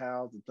giraffe, the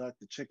cows, the duck,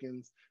 the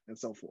chickens, and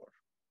so forth.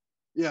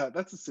 Yeah,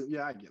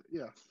 yeah, I get it,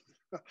 yeah.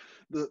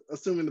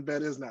 Assuming the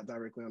bed is not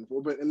directly on the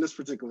floor, but in this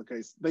particular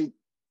case, they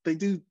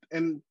do,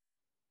 and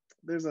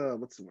there's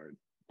what's the word?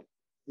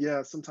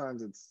 Yeah,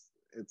 sometimes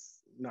it's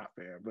not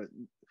fair, but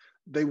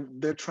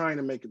they're trying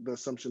to make the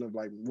assumption of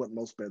like what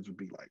most beds would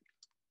be like.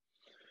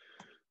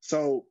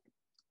 So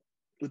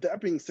with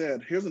that being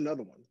said, here's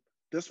another one.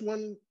 This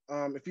one,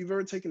 if you've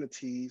ever taken a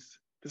tease,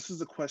 this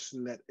is a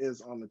question that is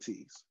on the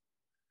tease.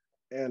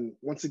 And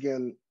once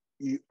again,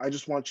 I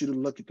just want you to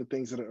look at the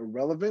things that are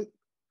irrelevant,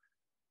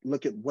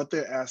 look at what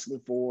they're asking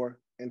for,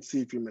 and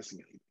see if you're missing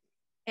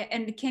anything.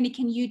 And Kenny,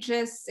 can you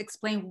just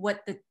explain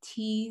what the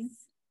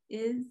tease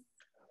is?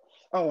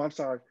 Oh, I'm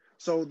sorry.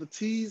 So the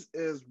tease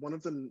is one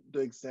of the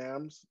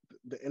exams,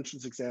 the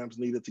entrance exams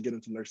needed to get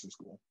into nursing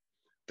school.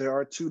 There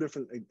are 2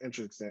 different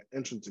entrance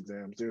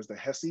exams. There's the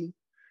HESI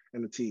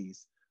and the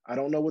TEAS. I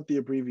don't know what the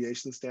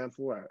abbreviations stand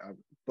for,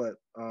 but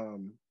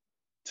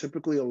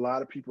typically a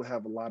lot of people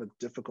have a lot of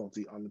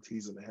difficulty on the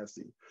TEAS and the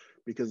HESI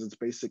because it's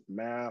basic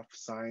math,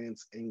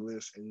 science,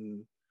 English,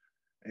 and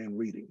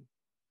reading.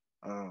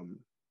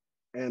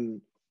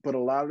 But a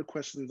lot of the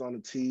questions on the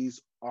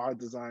TEAS are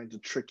designed to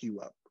trick you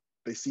up.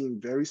 They seem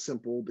very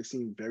simple, they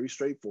seem very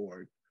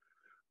straightforward,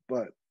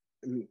 but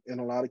in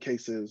a lot of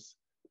cases,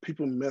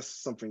 people miss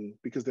something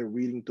because they're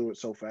reading through it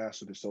so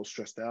fast or they're so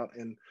stressed out.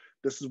 And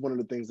this is one of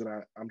the things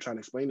that I'm trying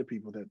to explain to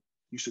people, that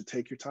you should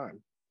take your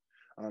time.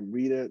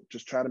 Read it,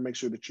 just try to make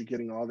sure that you're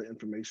getting all the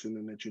information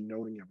and that you're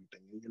noting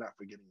everything and you're not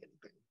forgetting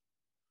anything.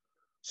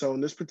 So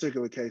in this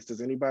particular case, does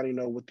anybody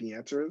know what the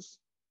answer is?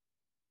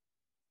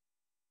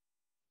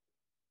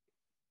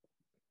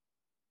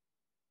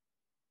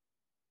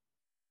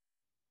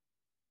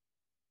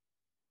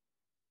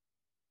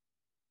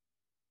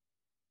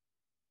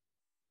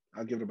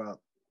 I'll give it about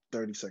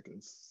 30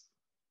 seconds.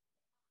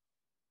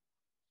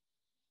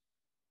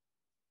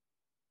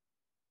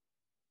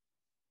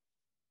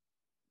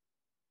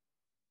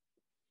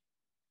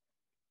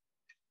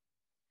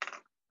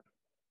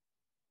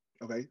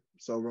 Okay,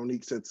 so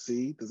Ronique said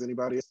C. Does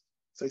anybody else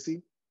say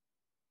C?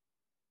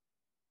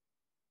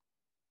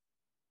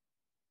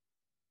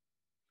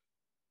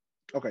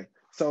 Okay,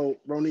 so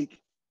Ronique,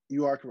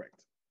 you are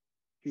correct.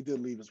 He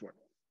did leave his work.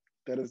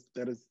 That is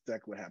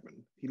exactly what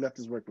happened. He left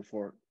his work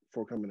before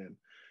coming in,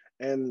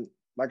 and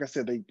like I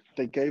said,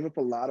 they gave up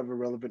a lot of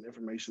irrelevant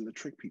information to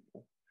trick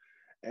people.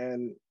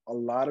 And a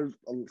lot of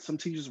some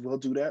teachers will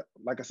do that.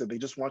 Like I said, they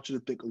just want you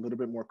to think a little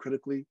bit more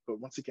critically. But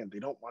once again, they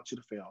don't want you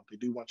to fail. They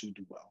do want you to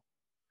do well.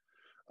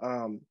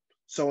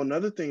 So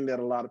another thing that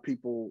a lot of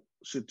people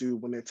should do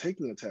when they're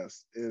taking a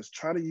test is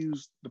try to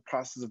use the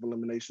process of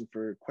elimination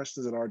for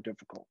questions that are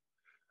difficult.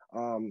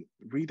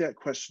 Read that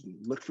question,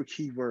 look for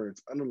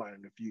keywords, underline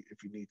them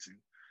if you need to.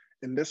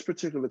 In this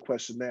particular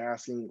question, they're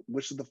asking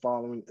which of the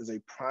following is a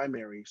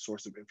primary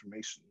source of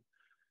information.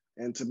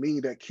 And to me,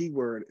 that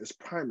keyword is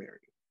primary.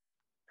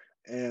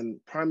 And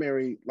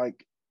primary,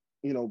 like,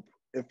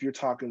 if you're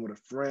talking with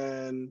a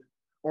friend,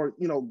 or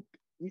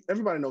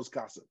everybody knows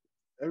gossip.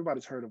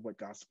 Everybody's heard of what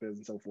gossip is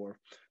and so forth.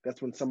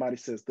 That's when somebody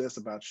says this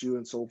about you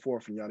and so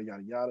forth and yada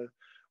yada yada.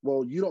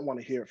 Well, you don't want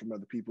to hear it from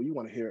other people. You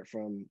want to hear it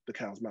from the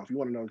cow's mouth. You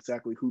want to know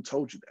exactly who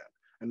told you that.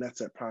 And that's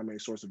that primary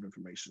source of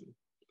information.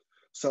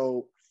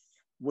 So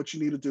what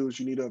you need to do is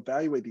you need to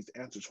evaluate these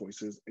answer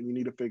choices, and you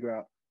need to figure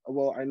out,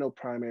 well, I know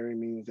primary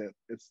means that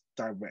it's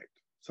direct,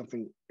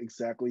 something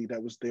exactly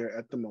that was there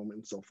at the moment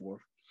and so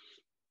forth.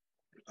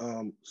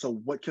 So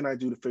what can I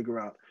do to figure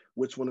out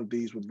which one of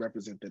these would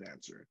represent that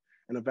answer?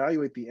 And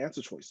evaluate the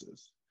answer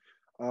choices.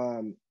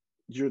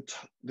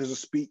 There's a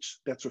speech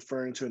that's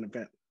referring to an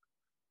event.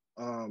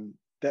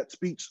 That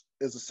speech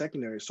is a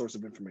secondary source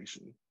of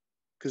information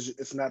because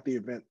it's not the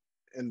event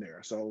in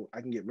there. So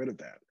I can get rid of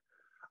that.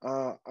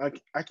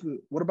 I can,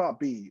 what about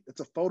B?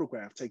 It's a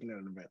photograph taken at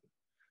an event.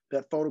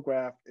 That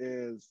photograph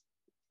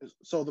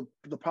so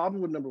the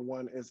problem with number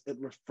one is it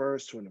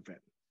refers to an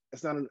event.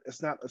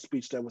 It's not a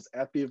speech that was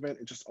at the event.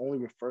 It just only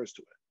refers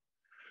to it.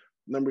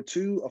 Number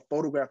two, a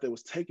photograph that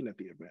was taken at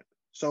the event.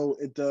 So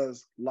it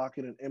does lock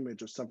in an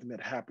image of something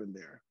that happened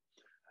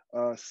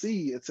there.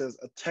 C, it says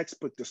a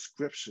textbook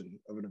description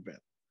of an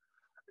event.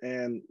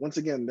 And once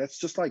again, that's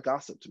just like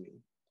gossip to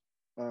me.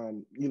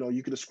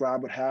 You could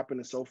describe what happened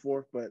and so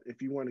forth, but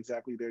if you weren't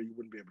exactly there, you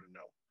wouldn't be able to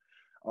know.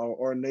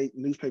 Or a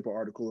newspaper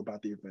article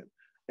about the event.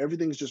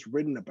 Everything's just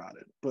written about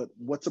it. But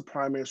what's a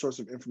primary source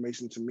of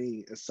information to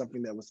me is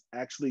something that was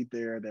actually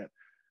there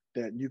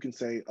that you can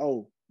say,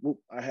 oh, well,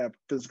 I have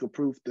physical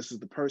proof. This is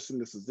the person.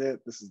 This is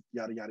it. This is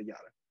yada, yada, yada.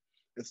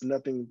 It's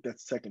nothing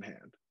that's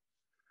secondhand.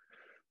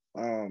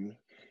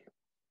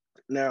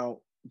 Now,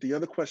 the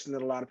other question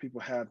that a lot of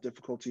people have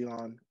difficulty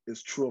on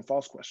is true or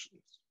false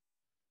questions.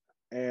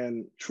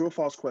 And true or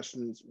false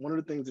questions, one of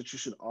the things that you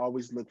should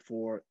always look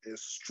for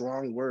is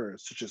strong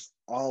words, such as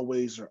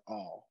always or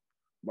all,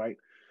 right?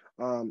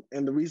 And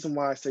the reason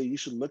why I say you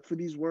should look for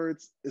these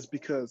words is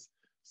because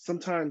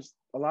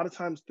a lot of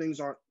times things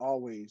aren't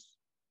always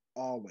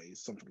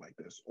something like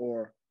this,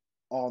 or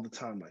all the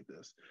time like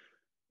this.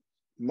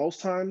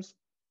 Most times,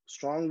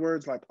 strong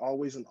words like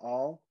always and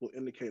all will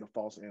indicate a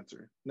false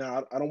answer.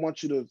 Now, I don't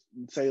want you to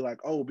say like,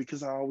 oh,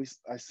 because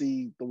I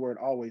see the word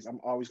always,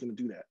 I'm always going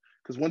to do that.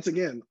 Because once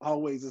again,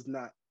 always is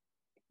not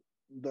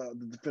the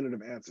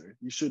definitive answer.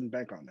 You shouldn't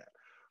bank on that.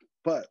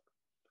 But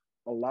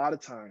a lot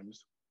of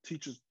times,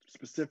 teachers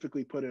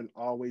specifically put in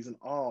always and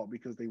all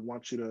because they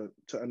want you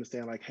to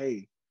understand like,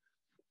 hey,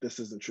 this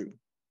isn't true.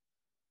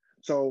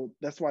 So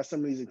that's why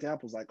some of these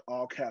examples, like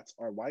all cats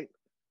are white,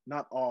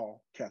 not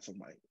all cats are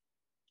white.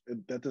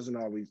 That doesn't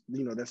always,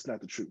 that's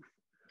not the truth.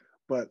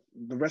 But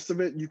the rest of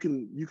it, you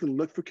can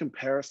look for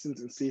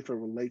comparisons and see if it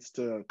relates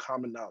to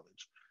common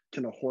knowledge.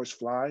 Can a horse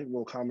fly?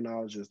 Well, common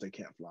knowledge is they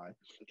can't fly.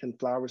 Can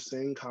flowers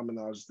sing? Common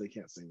knowledge is they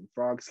can't sing.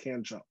 Frogs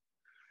can jump.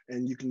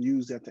 And you can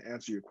use that to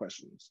answer your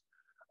questions.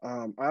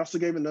 I also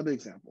gave another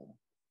example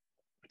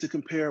to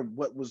compare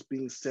what was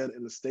being said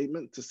in the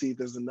statement to see if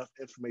there's enough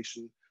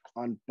information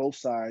on both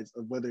sides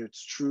of whether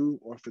it's true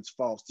or if it's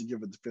false to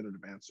give a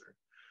definitive answer.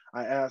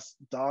 I asked,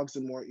 dogs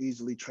are more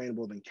easily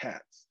trainable than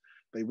cats.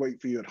 They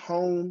wait for you at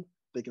home.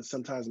 They can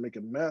sometimes make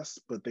a mess,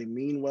 but they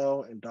mean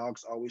well, and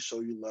dogs always show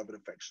you love and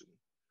affection.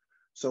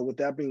 So with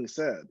that being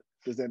said,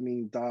 Does that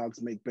mean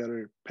dogs make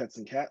better pets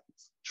than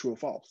cats? True or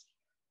false?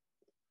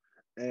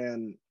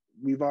 And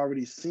we've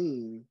already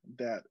seen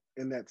that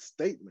in that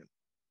statement,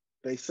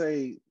 they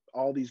say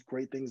all these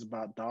great things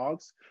about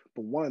dogs,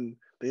 but one,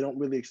 they don't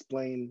really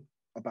explain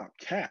about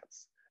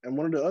cats. And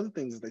one of the other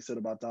things that they said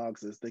about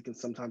dogs is they can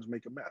sometimes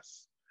make a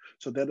mess.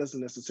 So that doesn't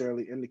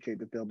necessarily indicate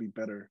that they'll be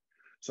better.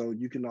 So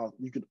you could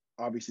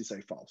obviously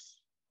say false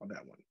on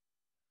that one.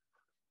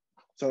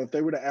 So if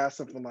they were to ask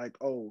something like,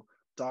 "Oh,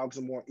 dogs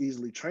are more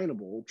easily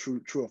trainable,"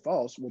 true or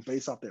false? Well,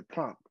 based off that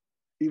prompt,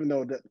 even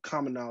though that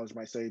common knowledge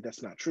might say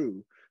that's not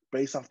true,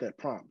 based off that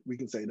prompt, we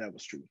can say that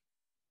was true.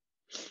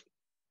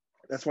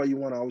 That's why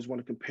you always want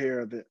to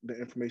compare the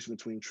information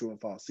between true and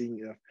false, seeing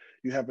if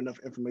you have enough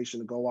information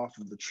to go off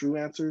of the true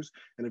answers,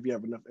 and if you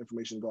have enough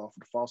information to go off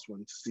of the false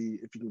one to see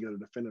if you can get a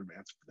definitive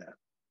answer for that.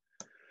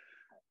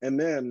 And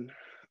then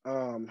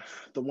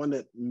the one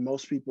that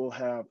most people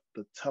have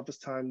the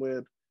toughest time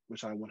with,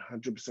 which I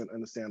 100%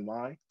 understand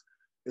why,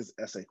 is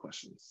essay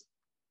questions.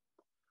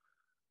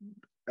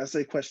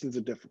 Essay questions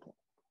are difficult.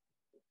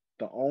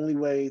 The only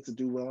way to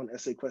do well on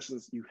essay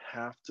questions, you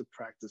have to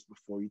practice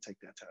before you take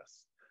that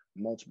test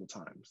multiple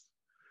times.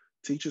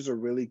 Teachers are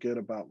really good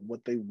about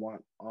what they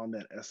want on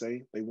that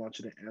essay. They want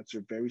you to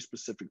answer very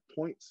specific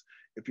points.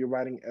 If you're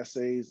writing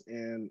essays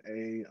in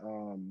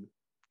an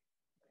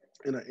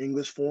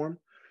English form,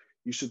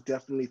 you should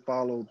definitely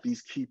follow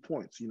these key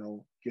points.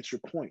 Get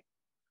your point,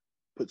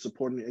 put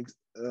supporting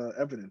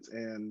evidence,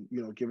 and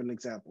give an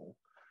example.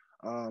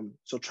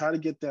 So try to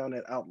get down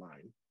that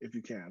outline if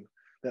you can.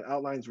 That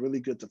outline is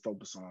really good to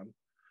focus on.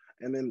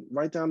 And then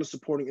write down the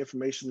supporting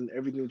information and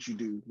everything that you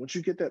do. Once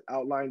you get that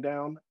outline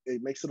down,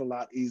 it makes it a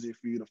lot easier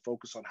for you to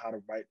focus on how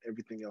to write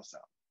everything else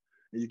out.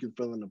 And you can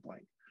fill in the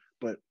blank.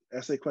 But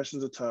essay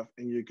questions are tough,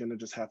 and you're going to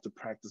just have to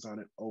practice on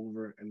it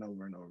over and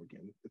over and over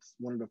again. It's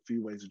one of the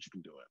few ways that you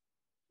can do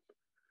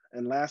it.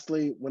 And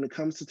lastly, when it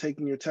comes to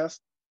taking your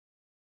test,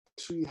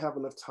 make sure you have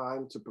enough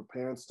time to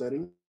prepare and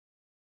study.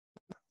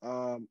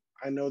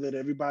 I know that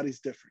everybody's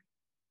different.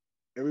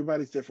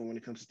 Everybody's different when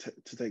it comes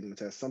to taking the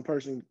test. Some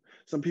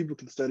people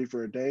can study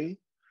for a day.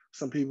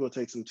 Some people it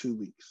takes them 2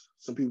 weeks.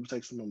 Some people it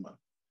takes them a month.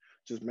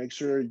 Just make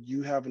sure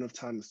you have enough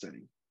time to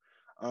study.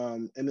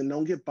 And then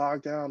don't get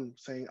bogged down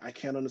saying, "I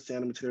can't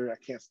understand the material,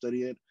 I can't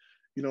study it."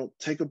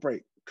 Take a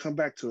break, come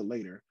back to it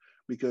later,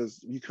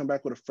 because you come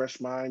back with a fresh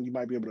mind, you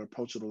might be able to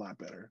approach it a lot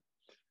better.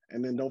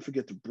 And then don't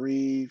forget to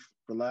breathe,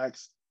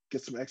 relax,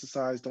 get some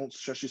exercise, don't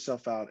stress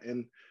yourself out,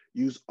 and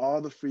use all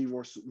the free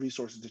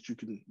resources that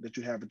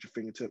you have at your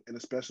fingertip, and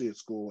especially at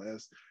school,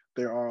 as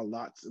there are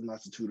lots and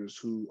lots of tutors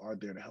who are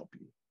there to help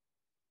you.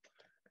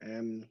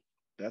 And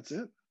that's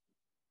it.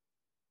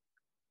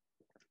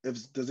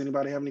 Does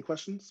anybody have any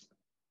questions?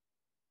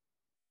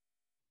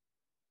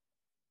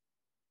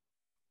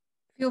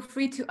 Feel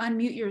free to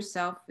unmute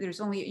yourself. There's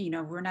only,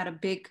 we're not a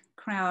big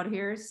crowd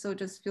here, so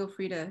just feel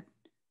free to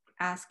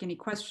ask any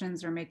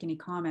questions or make any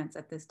comments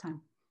at this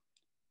time.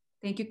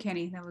 Thank you,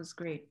 Kenny. That was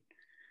great.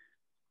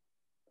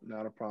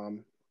 Not a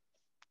problem.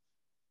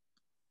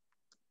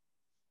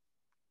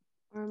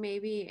 Or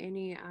maybe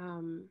any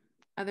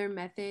other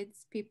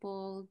methods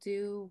people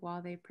do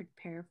while they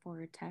prepare for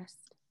a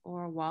test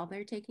or while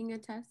they're taking a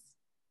test.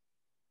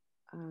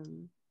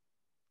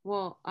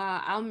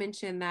 I'll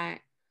mention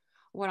that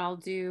what I'll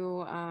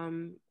do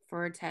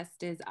for a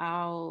test is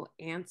I'll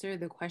answer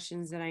the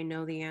questions that I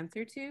know the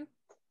answer to,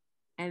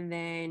 and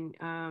then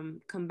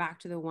come back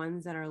to the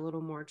ones that are a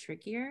little more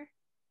trickier.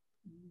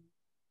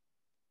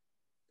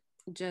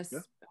 Just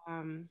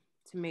to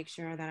make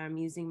sure that I'm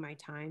using my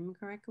time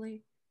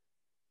correctly.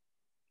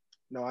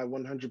 No, I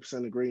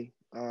 100% agree.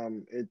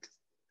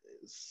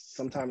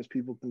 Sometimes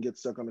people can get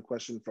stuck on the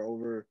question for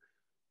over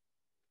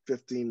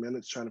 15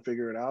 minutes trying to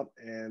figure it out,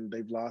 and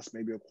they've lost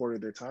maybe a quarter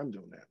of their time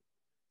doing that.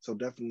 So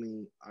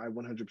definitely, I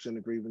 100%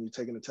 agree. When you're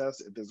taking a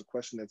test, if there's a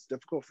question that's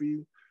difficult for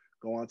you,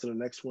 go on to the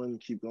next one,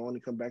 keep going,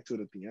 and come back to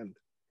it at the end.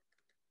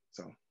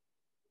 So,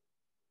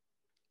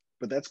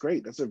 but that's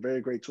great. That's a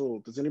very great tool.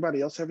 Does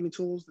anybody else have any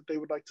tools that they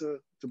would like to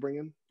bring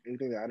in?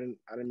 Anything that I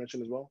didn't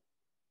mention as well?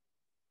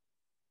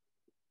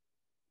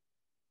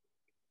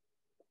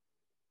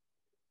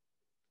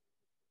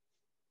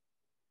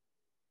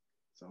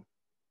 So,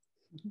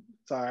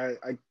 sorry,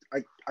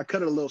 I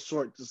cut it a little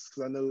short just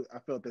because I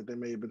felt that there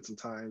may have been some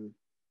time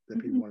that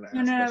people wanted to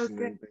ask questions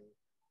or anything.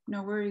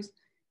 No worries.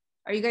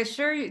 Are you guys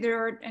sure there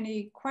aren't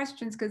any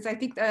questions? Because I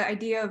think the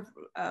idea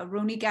of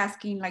Ronique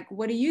asking, like,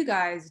 what do you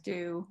guys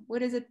do?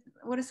 What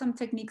are some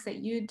techniques that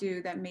you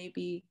do that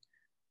maybe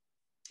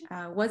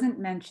wasn't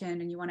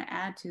mentioned and you want to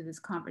add to this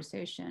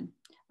conversation?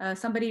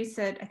 Somebody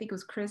said, I think it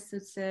was Chris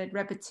who said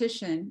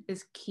repetition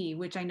is key,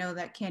 which I know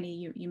that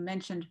Kenny, you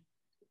mentioned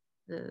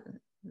the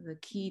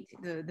key,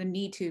 the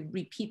need to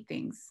repeat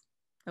things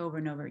over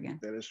and over again.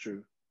 That is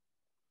true.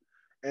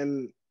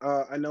 And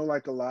I know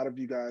like a lot of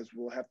you guys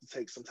will have to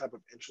take some type of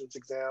entrance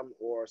exam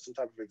or some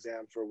type of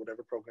exam for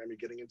whatever program you're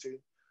getting into,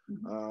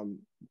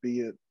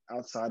 be it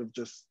outside of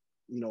just,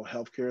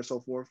 healthcare and so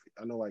forth.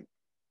 I know like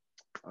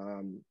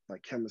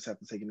chemists have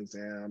to take an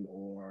exam,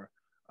 or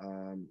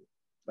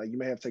Like you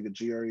may have to take a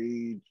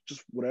GRE,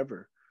 just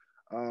whatever.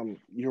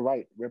 You're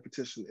right.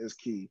 Repetition is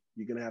key.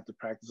 You're gonna have to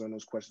practice on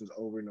those questions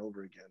over and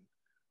over again.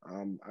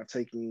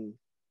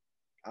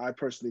 I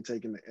personally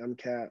taken the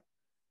MCAT,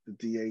 the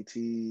DAT,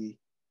 the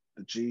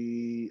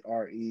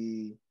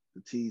GRE,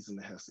 the T's, and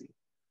the HESI.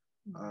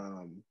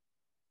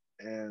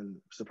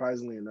 And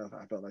surprisingly enough,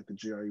 I felt like the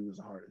GRE was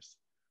the hardest.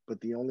 But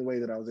the only way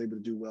that I was able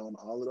to do well in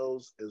all of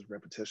those is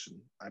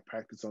repetition. I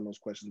practiced on those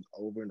questions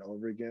over and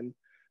over again.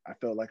 I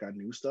felt like I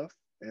knew stuff,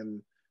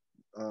 and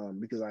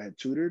because I had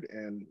tutored,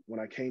 and when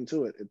I came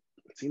to it, it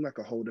seemed like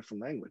a whole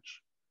different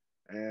language.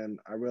 And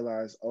I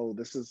realized, oh,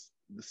 this is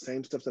the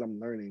same stuff that I'm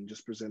learning,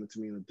 just presented to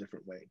me in a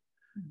different way.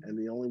 And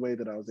the only way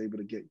that I was able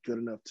to get good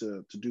enough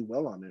to do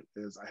well on it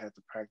is I had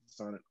to practice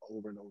on it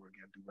over and over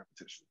again through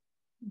repetition.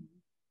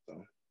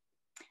 So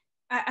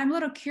I'm a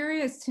little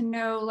curious to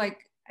know,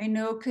 like, I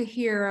know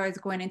Kahira is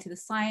going into the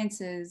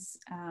sciences,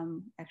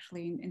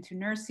 actually into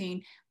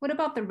nursing. What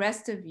about the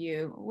rest of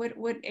you?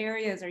 What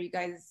areas are you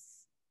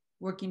guys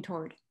working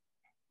toward?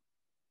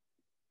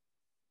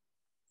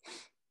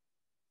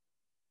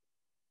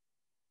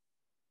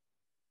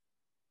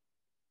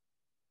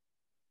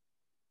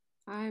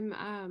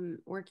 I'm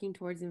working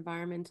towards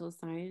environmental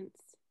science.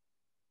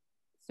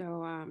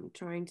 So I'm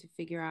trying to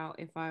figure out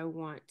if I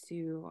want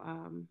to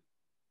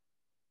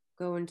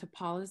go into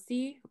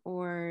policy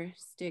or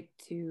stick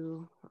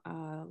to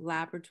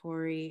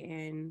laboratory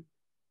and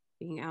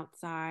being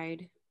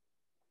outside.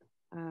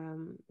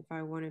 If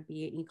I want to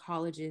be an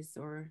ecologist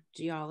or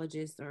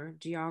geologist or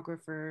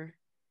geographer,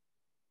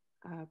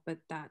 but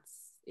that's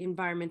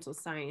environmental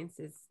science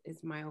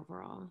is my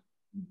overall.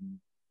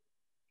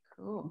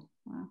 Cool.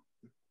 Wow.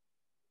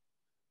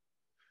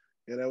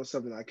 Yeah, that was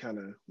something I kind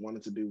of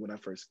wanted to do when I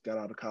first got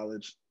out of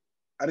college.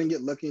 I didn't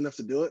get lucky enough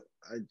to do it.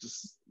 I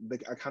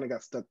kind of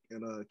got stuck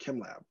in a chem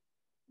lab,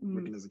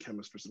 working as a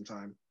chemist for some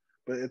time.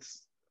 But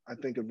I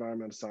think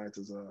environmental science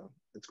is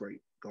it's great.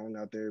 Going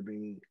out there,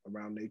 being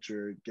around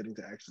nature, getting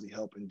to actually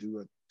help and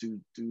do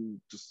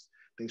just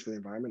things for the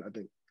environment. I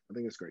think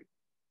it's great.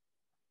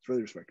 It's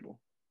really respectable.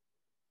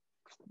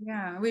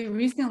 Yeah, we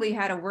recently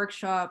had a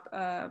workshop,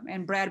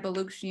 and Brad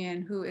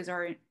Balukshian, who is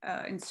our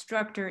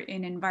instructor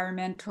in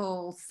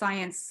environmental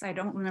science, I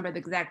don't remember the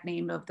exact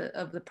name of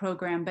the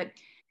program, but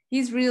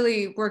he's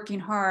really working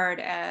hard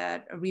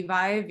at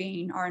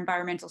reviving our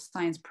environmental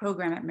science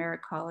program at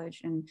Merritt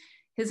College. And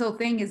his whole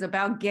thing is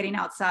about getting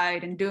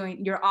outside and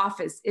doing, your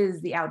office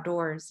is the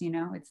outdoors, you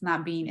know, it's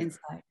not being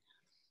inside.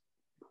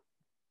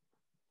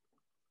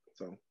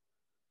 So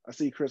I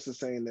see Chris is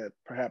saying that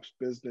perhaps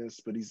business,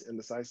 but he's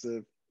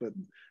indecisive. But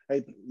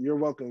hey, you're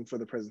welcome for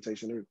the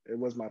presentation. It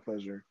was my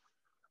pleasure.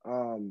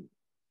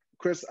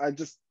 Chris,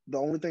 the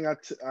only thing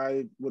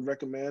I would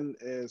recommend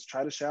is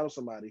try to shadow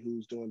somebody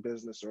who's doing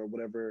business or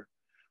whatever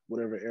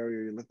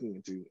area you're looking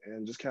into,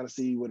 and just kind of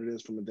see what it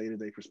is from a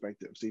day-to-day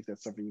perspective. See if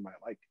that's something you might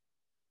like.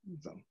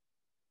 So,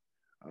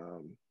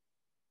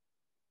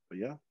 but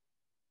yeah.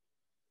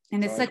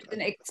 And it's such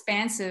an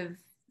expansive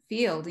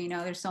field, you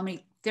know, there's so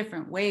many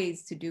different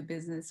ways to do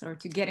business or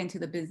to get into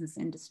the business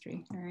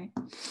industry, all right?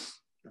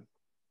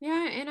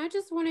 Yeah, and I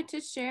just wanted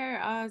to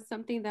share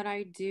something that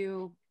I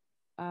do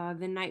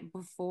the night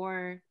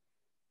before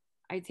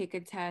I take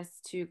a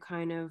test to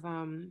kind of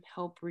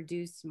help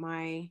reduce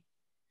my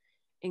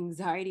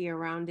anxiety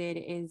around it,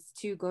 is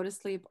to go to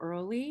sleep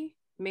early,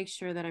 make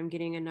sure that I'm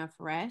getting enough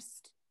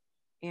rest,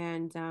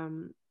 and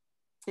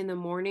in the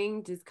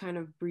morning, just kind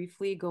of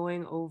briefly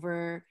going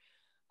over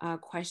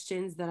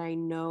questions that I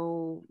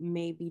know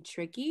may be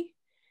tricky,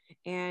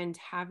 and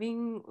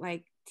having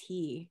like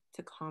tea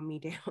to calm me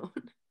down.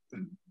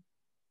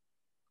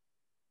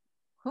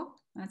 Cool,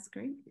 that's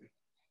great.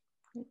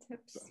 Great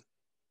tips.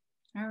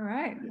 All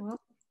right, well,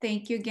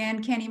 thank you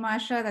again, Kenny,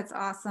 Masha, that's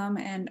awesome.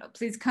 And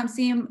please come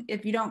see him.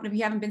 If you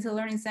haven't been to the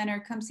Learning Center,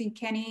 come see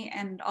Kenny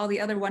and all the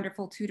other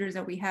wonderful tutors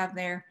that we have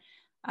there.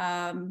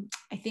 I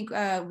think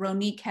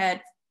Ronique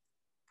had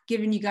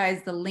given you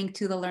guys the link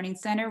to the Learning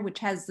Center, which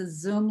has the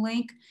Zoom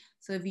link.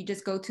 So if you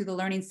just go to the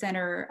Learning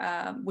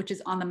Center, which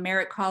is on the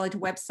Merritt College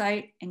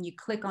website, and you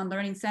click on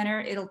Learning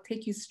Center, it'll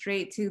take you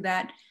straight to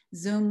that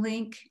Zoom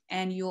link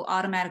and you'll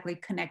automatically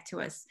connect to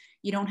us.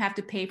 You don't have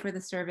to pay for the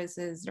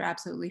services, they're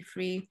absolutely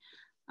free.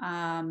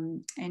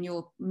 And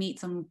you'll meet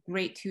some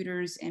great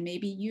tutors, and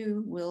maybe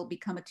you will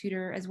become a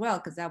tutor as well,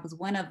 because that was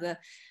one of the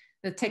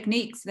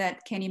techniques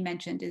that Kenny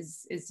mentioned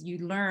is you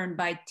learn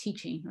by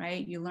teaching,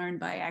 right? You learn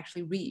by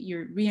actually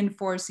you're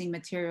reinforcing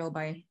material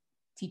by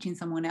teaching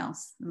someone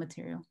else the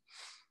material.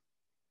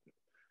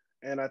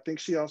 And I think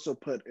she also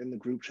put in the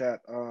group chat,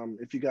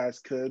 if you guys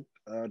could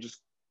just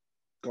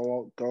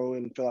go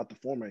and fill out the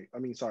form.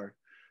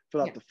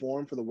 Fill out the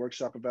form for the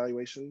workshop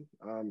evaluation.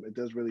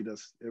 It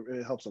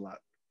really helps a lot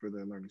for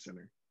the Learning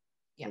Center.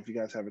 Yeah. So if you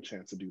guys have a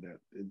chance to do that,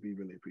 it'd be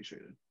really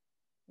appreciated.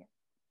 Yeah.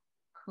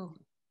 Cool.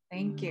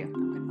 Thank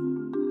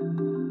you.